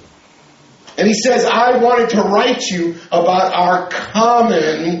 And he says, I wanted to write you about our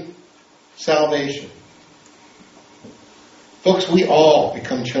common salvation. Folks, we all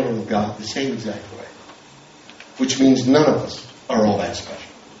become children of God the same exact way. Which means none of us are all that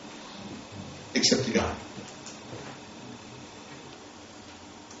special. Except to God.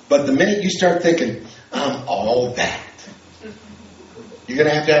 But the minute you start thinking, I'm all that, you're going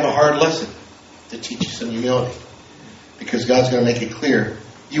to have a hard lesson to teach you some humility. Because God's going to make it clear,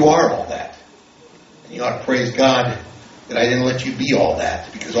 you are all that. And you ought to praise God that I didn't let you be all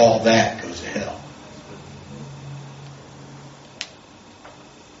that, because all that goes to hell.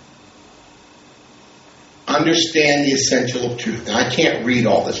 Understand the essential of truth. Now, I can't read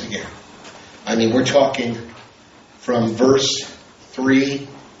all this again. I mean, we're talking from verse 3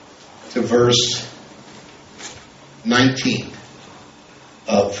 to verse 19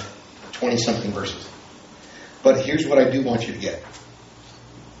 of 20-something verses. But here's what I do want you to get.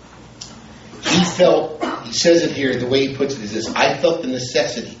 He says it here, the way he puts it is this: I felt the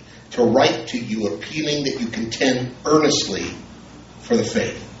necessity to write to you appealing that you contend earnestly for the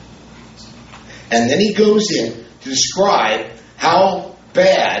faith. And then he goes in to describe how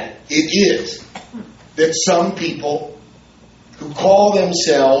bad it is that some people who call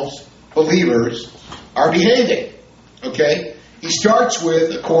themselves believers are behaving. Okay? He starts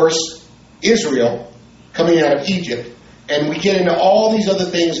with, of course, Israel coming out of Egypt. And we get into all these other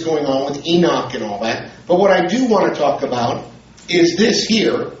things going on with Enoch and all that. But what I do want to talk about is this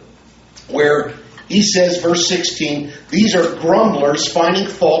here, where he says, verse 16, these are grumblers, finding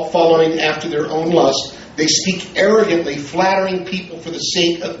fault, following after their own lust. They speak arrogantly, flattering people for the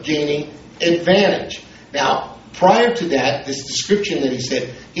sake of gaining advantage. Now, prior to that, this description that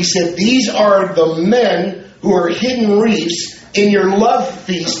he said, these are the men who are hidden reefs in your love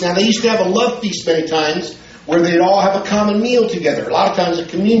feast. Now, they used to have a love feast many times where they'd all have a common meal together, a lot of times a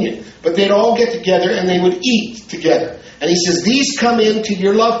communion. But they'd all get together and they would eat together. And he says, these come into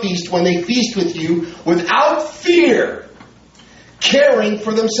your love feast when they feast with you without fear, caring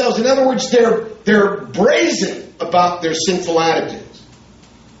for themselves. In other words, they're brazen about their sinful attitudes.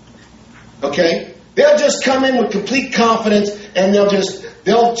 Okay? They'll just come in with complete confidence and they'll just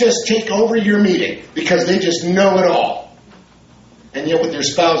take over your meeting because they just know it all. And yet what they're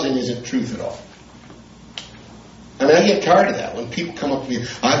espousing isn't truth at all. I mean, I get tired of that when people come up to me,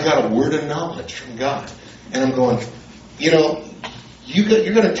 I've got a word of knowledge from God. And I'm going, you're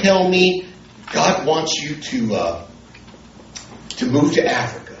going to tell me God wants you to move to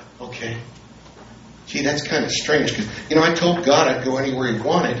Africa. Okay. Gee, that's kind of strange because, I told God I'd go anywhere He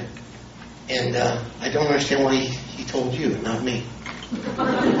wanted. And I don't understand why he told you and not me.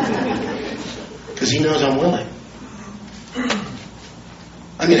 Because He knows I'm willing.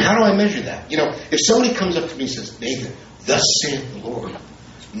 I mean, how do I measure that? If somebody comes up to me and says, Nathan, thus saith the Lord,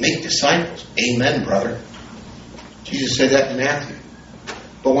 make disciples. Amen, brother. Jesus said that in Matthew.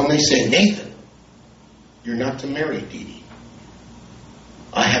 But when they say, Nathan, you're not to marry Dee Dee.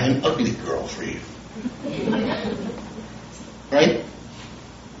 I have an ugly girl for you. Right?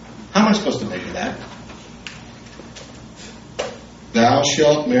 How am I supposed to measure that? Thou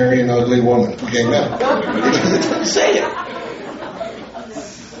shalt marry an ugly woman. Okay, no. It doesn't say it.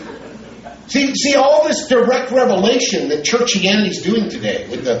 See, all this direct revelation that churchianity is doing today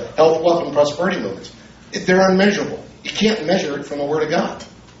with the health, wealth, and prosperity movements, they're unmeasurable. You can't measure it from the Word of God.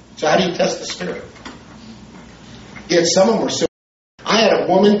 So how do you test the Spirit? Yet some of them are so... I had a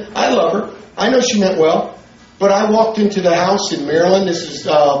woman, I love her, I know she meant well, but I walked into the house in Maryland, this is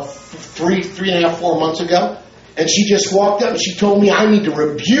 3.5, 4 months ago, and she just walked up and she told me I need to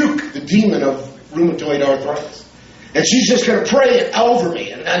rebuke the demon of rheumatoid arthritis. And she's just going to pray it over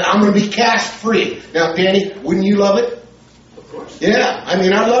me. And I'm going to be cast free. Now, Danny, wouldn't you love it? Of course. Yeah. I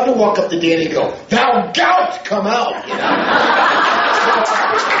mean, I'd love to walk up to Danny and go, thou gout, come out. I'd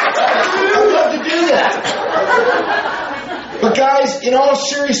love to do that. But guys, in all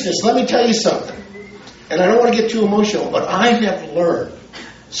seriousness, let me tell you something. And I don't want to get too emotional, but I have learned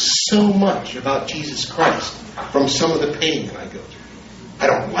so much about Jesus Christ from some of the pain that I go through. I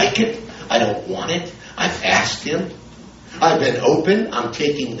don't like it. I don't want it. I've asked Him. I've been open. I'm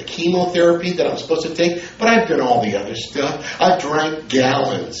taking the chemotherapy that I'm supposed to take, but I've done all the other stuff. I've drank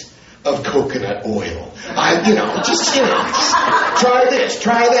gallons of coconut oil. Just try this,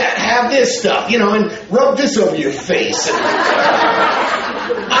 try that, have this stuff, and rub this over your face.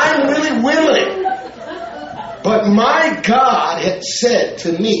 I'm really willing. But my God had said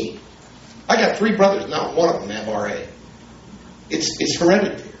to me, I got 3 brothers, not one of them have RA. It's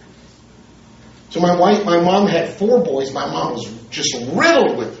hereditary. So my mom had 4 boys. My mom was just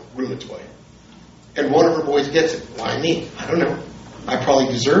riddled with rheumatoid. And one of her boys gets it. Why me? I don't know. I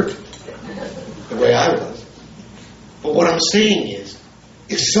probably deserved it the way I was. But what I'm saying is,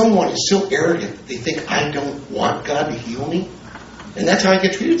 if someone is so arrogant that they think I don't want God to heal me, and that's how I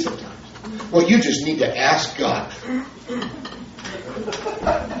get treated sometimes. Well, you just need to ask God.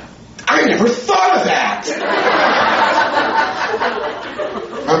 I never thought of that.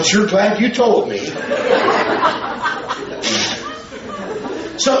 I'm sure glad you told me.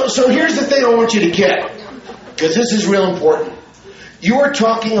 So here's the thing I want you to get, because this is real important. You are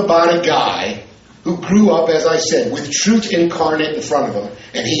talking about a guy who grew up, as I said, with truth incarnate in front of him,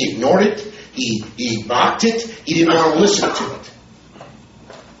 and he ignored it, he mocked it, he didn't want to listen to it.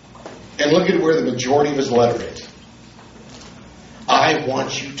 And look at where the majority of his letter is. I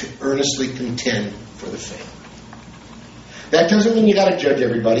want you to earnestly contend for the faith. That doesn't mean you got to judge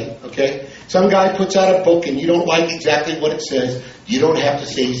everybody, okay? Some guy puts out a book and you don't like exactly what it says. You don't have to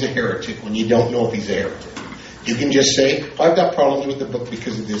say he's a heretic when you don't know if he's a heretic. You can just say, I've got problems with the book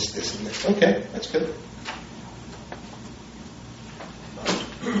because of this, this, and this. Okay, that's good.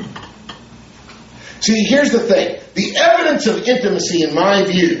 See, here's the thing. The evidence of intimacy, in my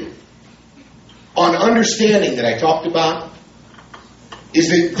view, on understanding that I talked about, is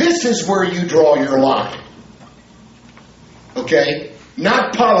that this is where you draw your line. Okay?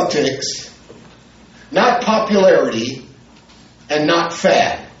 Not politics, not popularity, and not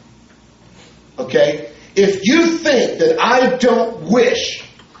fad. Okay? If you think that I don't wish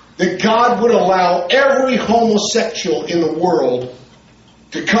that God would allow every homosexual in the world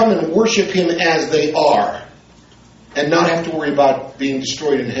to come and worship Him as they are and not have to worry about being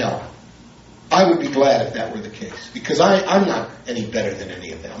destroyed in hell, I would be glad if that were the case. Because I'm not any better than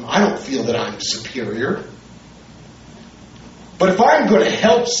any of them. I don't feel that I'm superior. But if I'm going to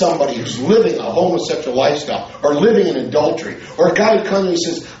help somebody who's living a homosexual lifestyle or living in adultery, or a guy who comes and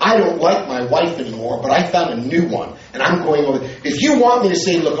says, I don't like my wife anymore, but I found a new one, and I'm going over. If you want me to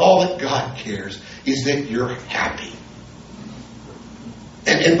say, look, all that God cares is that you're happy.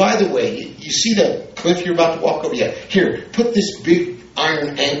 And by the way, you see that cliff you're about to walk over? Yeah. Here, put this big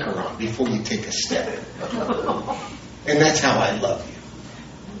iron anchor on before you take a step. And that's how I love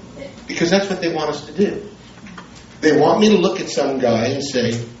you. Because that's what they want us to do. They want me to look at some guy and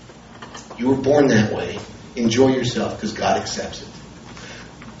say, you were born that way. Enjoy yourself because God accepts it.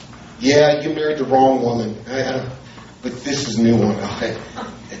 Yeah, you married the wrong woman. But this is a new one.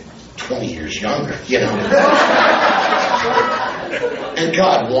 20 years younger, you know. And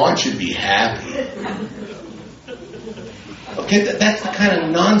God wants you to be happy. Okay, that's the kind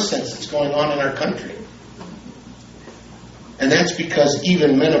of nonsense that's going on in our country. And that's because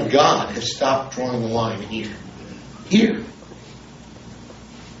even men of God have stopped drawing the line here. Here.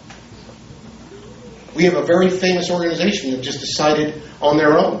 We have a very famous organization that just decided on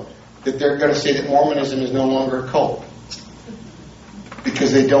their own that they're going to say that Mormonism is no longer a cult.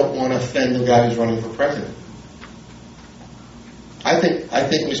 Because they don't want to offend the guy who's running for president. I think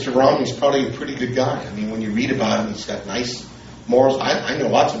Mr. Romney's probably a pretty good guy. I mean, when you read about him, he's got nice morals. I know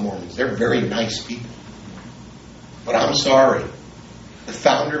lots of Mormons. They're very nice people. But I'm sorry. The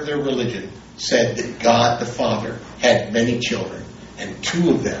founder of their religion said that God the Father had many children, and two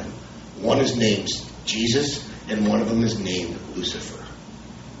of them, one is named Jesus, and one of them is named Lucifer.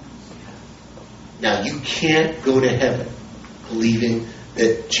 Now, you can't go to heaven believing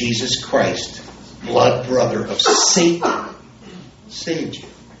that Jesus Christ, blood brother of Satan, saved you.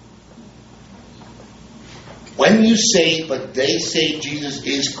 When you say, but they say Jesus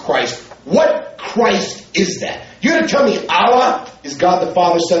is Christ, what Christ is that? You're going to tell me Allah is God the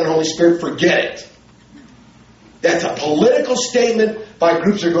Father, Son, and Holy Spirit? Forget it. That's a political statement by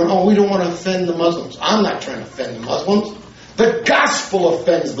groups that are going, oh, we don't want to offend the Muslims. I'm not trying to offend the Muslims. The gospel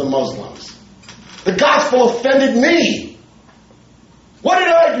offends the Muslims. The gospel offended me. What did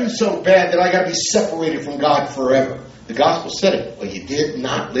I do so bad that I got to be separated from God forever? The gospel said it. Well, you did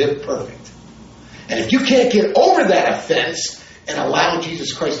not live perfect. And if you can't get over that offense and allow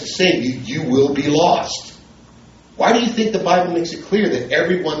Jesus Christ to save you, you will be lost. Why do you think the Bible makes it clear that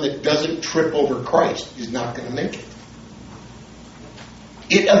everyone that doesn't trip over Christ is not going to make it?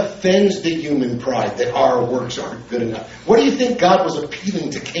 It offends the human pride that our works aren't good enough. What do you think God was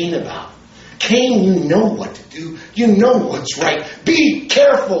appealing to Cain about? Cain, you know what to do. You know what's right. Be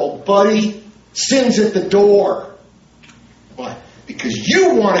careful, buddy. Sin's at the door. Why? Because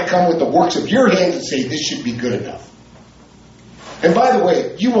you want to come with the works of your hands and say this should be good enough. And by the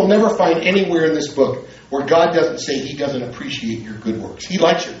way, you will never find anywhere in this book where God doesn't say He doesn't appreciate your good works. He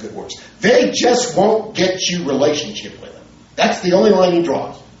likes your good works. They just won't get you relationship with Him. That's the only line He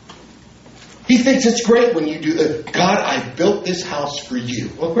draws. He thinks it's great when you do the, God, I built this house for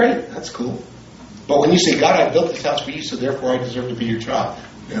you. Well, great. That's cool. But when you say, God, I built this house for you, so therefore I deserve to be your child.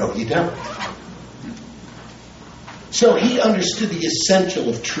 No, He don't. So He understood the essential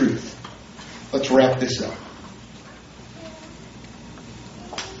of truth. Let's wrap this up.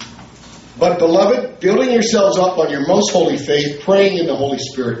 But beloved, building yourselves up on your most holy faith, praying in the Holy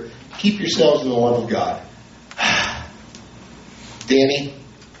Spirit, keep yourselves in the love of God. Danny,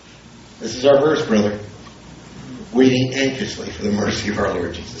 this is our verse, brother. Waiting anxiously for the mercy of our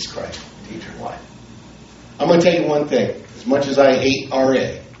Lord Jesus Christ to eternal life. I'm going to tell you one thing. As much as I hate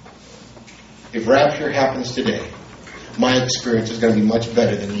RA, if rapture happens today, my experience is going to be much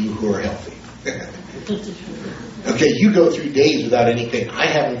better than you who are healthy. Okay, you go through days without anything. I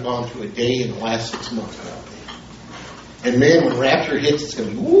haven't gone through a day in the last 6 months without pain. And man, when rapture hits, it's going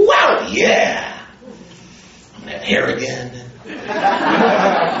to be, wow, yeah! I'm going to have hair again.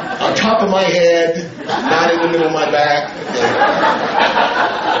 On top of my head, not in the middle of my back.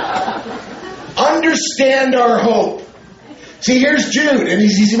 Understand our hope. See, here's Jude, and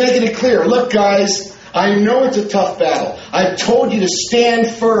he's making it clear. Look, guys, I know it's a tough battle. I've told you to stand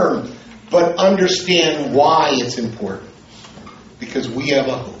firm, but understand why it's important. Because we have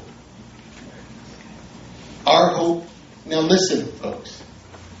a hope. Our hope, now listen, folks.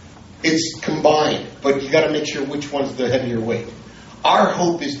 It's combined, but you got to make sure which one's the heavier weight. Our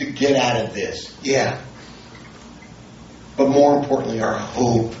hope is to get out of this. Yeah. But more importantly, our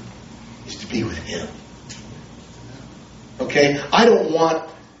hope is to be with Him. Okay? I don't want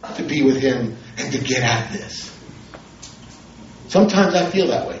to be with Him and to get out of this. Sometimes I feel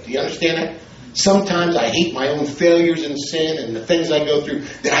that way. Do you understand that? Sometimes I hate my own failures and sin and the things I go through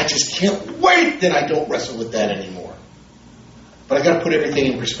that I just can't wait that I don't wrestle with that anymore. But I got to put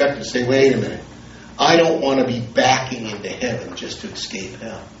everything in perspective and say, wait a minute. I don't want to be backing into heaven just to escape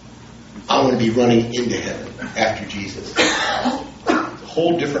hell. I want to be running into heaven after Jesus. It's a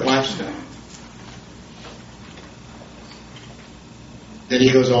whole different lifestyle. Then he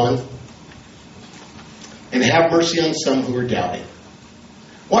goes on. And have mercy on some who are doubting.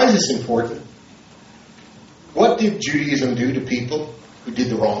 Why is this important? What did Judaism do to people who did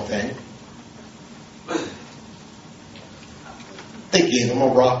the wrong thing? They gave them a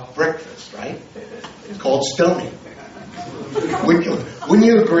rock breakfast, right? It's called stoning. Wouldn't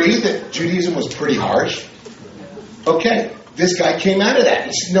you agree that Judaism was pretty harsh? Okay, this guy came out of that.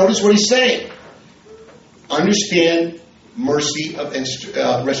 Notice what he's saying. Understand mercy of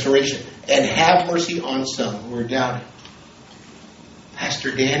restoration. And have mercy on some who are doubting.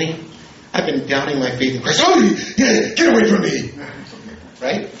 Pastor Danny, I've been doubting my faith in Christ. Oh, yeah, get away from me.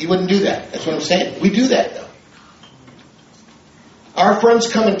 Right? He wouldn't do that. That's what I'm saying. We do that, though. Our friends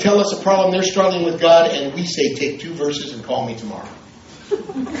come and tell us a problem they're struggling with God, and we say, take 2 verses and call me tomorrow.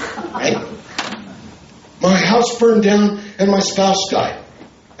 Right? My house burned down and my spouse died.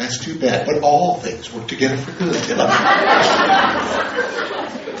 That's too bad. But all things work together for good.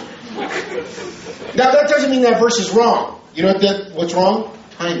 Now, that doesn't mean that verse is wrong. You know what's wrong?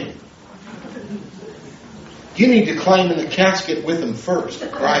 Timing. You need to climb in the casket with him first and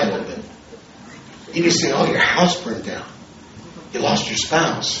cry a little bit. You need to say, oh, your house burned down. You lost your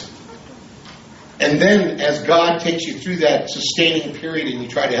spouse. And then, as God takes you through that sustaining period and you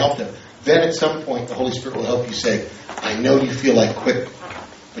try to help them, then at some point the Holy Spirit will help you say, I know you feel like quitting,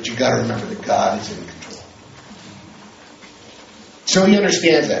 but you got to remember that God is in control. So he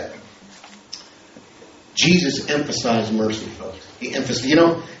understands that. Jesus emphasized mercy, folks. He emphasized,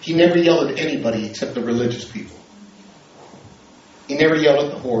 he never yelled at anybody except the religious people. He never yelled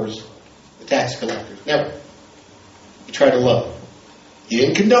at the whores, the tax collectors. Never. He tried to love them. He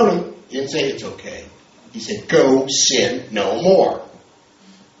didn't condone them. He didn't say it's okay. He said, go sin no more.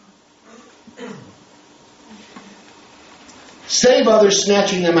 Save others,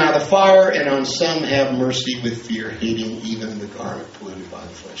 snatching them out of the fire, and on some have mercy with fear, hating even the garment polluted by the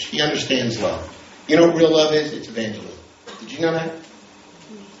flesh. He understands love. You know what real love is? It's evangelism. Did you know that?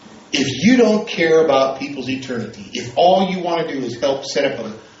 If you don't care about people's eternity, if all you want to do is help set up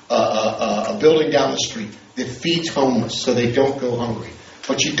a building down the street that feeds homeless so they don't go hungry,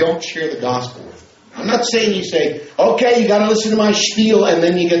 but you don't share the gospel with them. I'm not saying you say, okay, you got to listen to my spiel and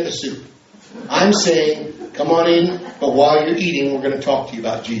then you get the soup. I'm saying, come on in, but while you're eating, we're going to talk to you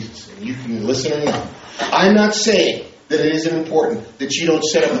about Jesus. And you can listen or not. I'm not saying that it isn't important that you don't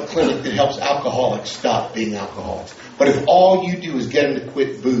set up a clinic that helps alcoholics stop being alcoholics. But if all you do is get them to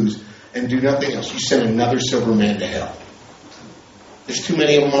quit booze and do nothing else, you send another sober man to hell. There's too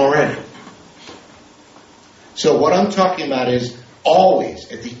many of them already. So what I'm talking about is always,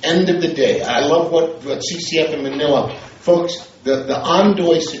 at the end of the day, I love what CCF in Manila, folks, the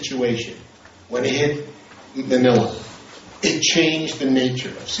Andoy situation, when it hit Manila, it changed the nature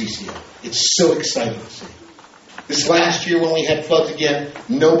of CCF. It's so exciting to see. This last year when we had floods again,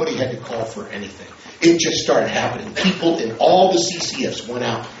 nobody had to call for anything. It just started happening. People in all the CCFs went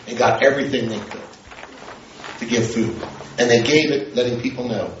out and got everything they could to give food. And they gave it letting people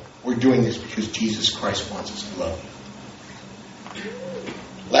know We're doing this because Jesus Christ wants us to love you.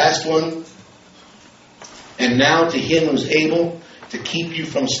 Last one. And now to him who's able to keep you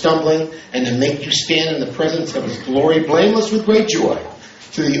from stumbling and to make you stand in the presence of his glory, blameless with great joy.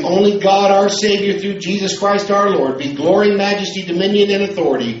 To the only God, our Savior, through Jesus Christ our Lord, be glory, majesty, dominion, and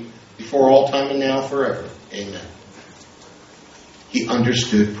authority before all time and now forever. Amen. He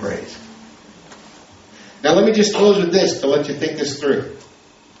understood praise. Now let me just close with this to let you think this through.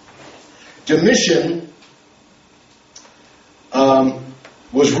 Domitian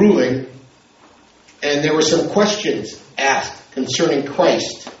was ruling, and there were some questions asked concerning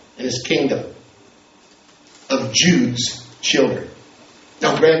Christ and his kingdom of Jude's children.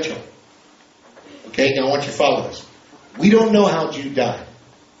 Now, grandchildren. Okay, now I want you to follow this. We don't know how Jude died.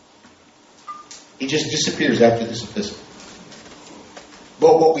 He just disappears after this epistle.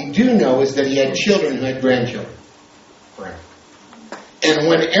 But what we do know is that he had children who had grandchildren. Right. And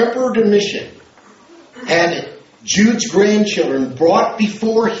when Emperor Domitian had Jude's grandchildren brought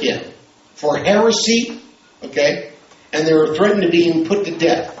before him for heresy, okay, and they were threatened to be put to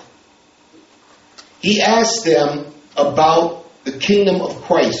death, he asked them about the kingdom of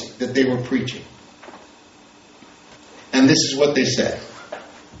Christ that they were preaching. And this is what they said.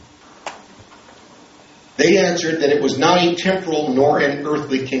 They answered that it was not a temporal nor an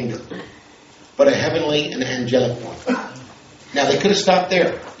earthly kingdom, but a heavenly and angelic one. Now, they could have stopped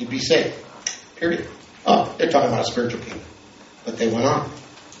there. You'd be safe. Period. Oh, they're talking about a spiritual kingdom. But they went on.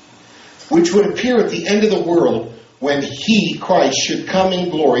 Which would appear at the end of the world when he, Christ, should come in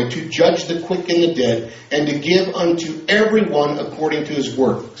glory to judge the quick and the dead and to give unto everyone according to his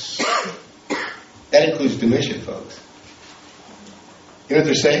works. That includes Domitian, folks. You know what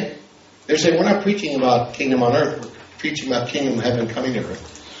they're saying? They're saying, we're not preaching about kingdom on earth. We're preaching about kingdom of heaven coming to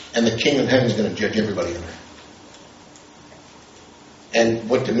earth. And the kingdom of heaven is going to judge everybody on earth. And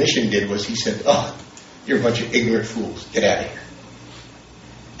what Domitian did was he said, oh, you're a bunch of ignorant fools. Get out of here.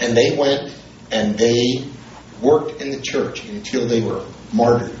 And they went and they worked in the church until they were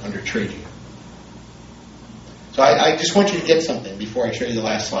martyred under Trajan. So I just want you to get something before I show you the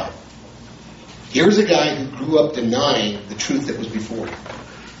last slide. Here's a guy who grew up denying the truth that was before him.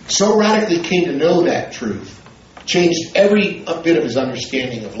 So radically came to know that truth, changed every bit of his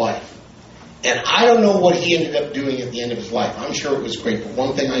understanding of life. And I don't know what he ended up doing at the end of his life. I'm sure it was great, but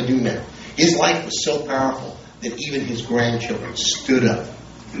one thing I do know, his life was so powerful that even his grandchildren stood up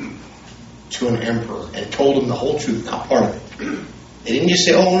to an emperor and told him the whole truth, not part of it. They didn't just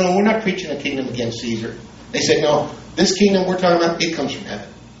say, oh no, we're not preaching a kingdom against Caesar. They said, no, this kingdom we're talking about, it comes from heaven.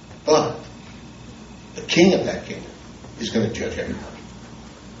 But the king of that kingdom is going to judge everybody.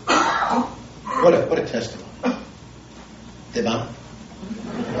 What a testimony. Devon?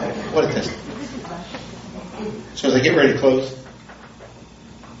 What a testimony. So as I get ready to close,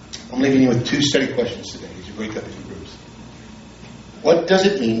 I'm leaving you with 2 study questions today as you wake up in your groups. What does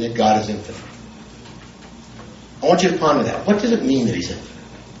it mean that God is infinite? I want you to ponder that. What does it mean that he's infinite?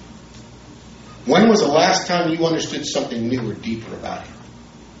 When was the last time you understood something new or deeper about him?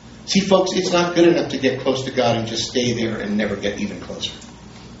 See, folks, it's not good enough to get close to God and just stay there and never get even closer.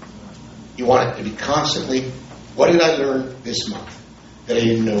 You want it to be constantly, what did I learn this month that I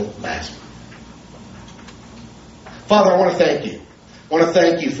didn't know last month? Father, I want to thank you. I want to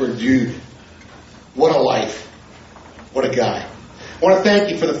thank you for Jude. What a life. What a guy. I want to thank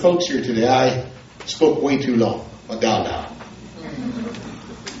you for the folks here today. I spoke way too long. Madonna.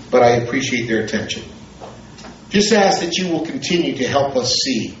 But I appreciate their attention. Just ask that you will continue to help us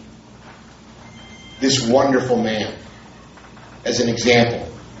see this wonderful man as an example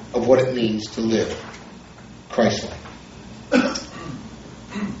of what it means to live Christ-like.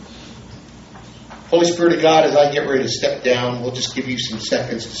 Holy Spirit of God, as I get ready to step down, we'll just give you some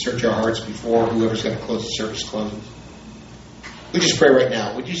seconds to search our hearts before whoever's going to close the service closes. We just pray right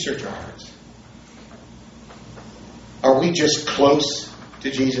now. Would you search our hearts? Are we just close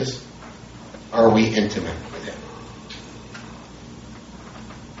to Jesus? Or are we intimate with him?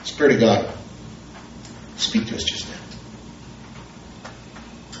 Spirit of God, speak to us just now.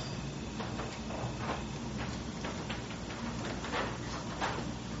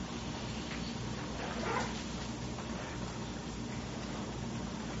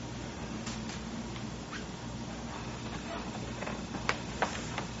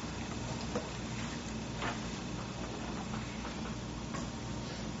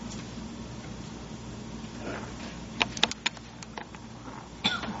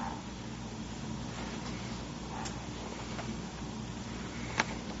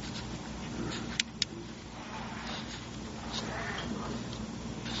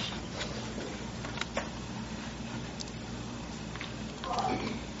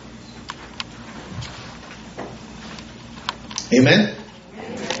 Amen?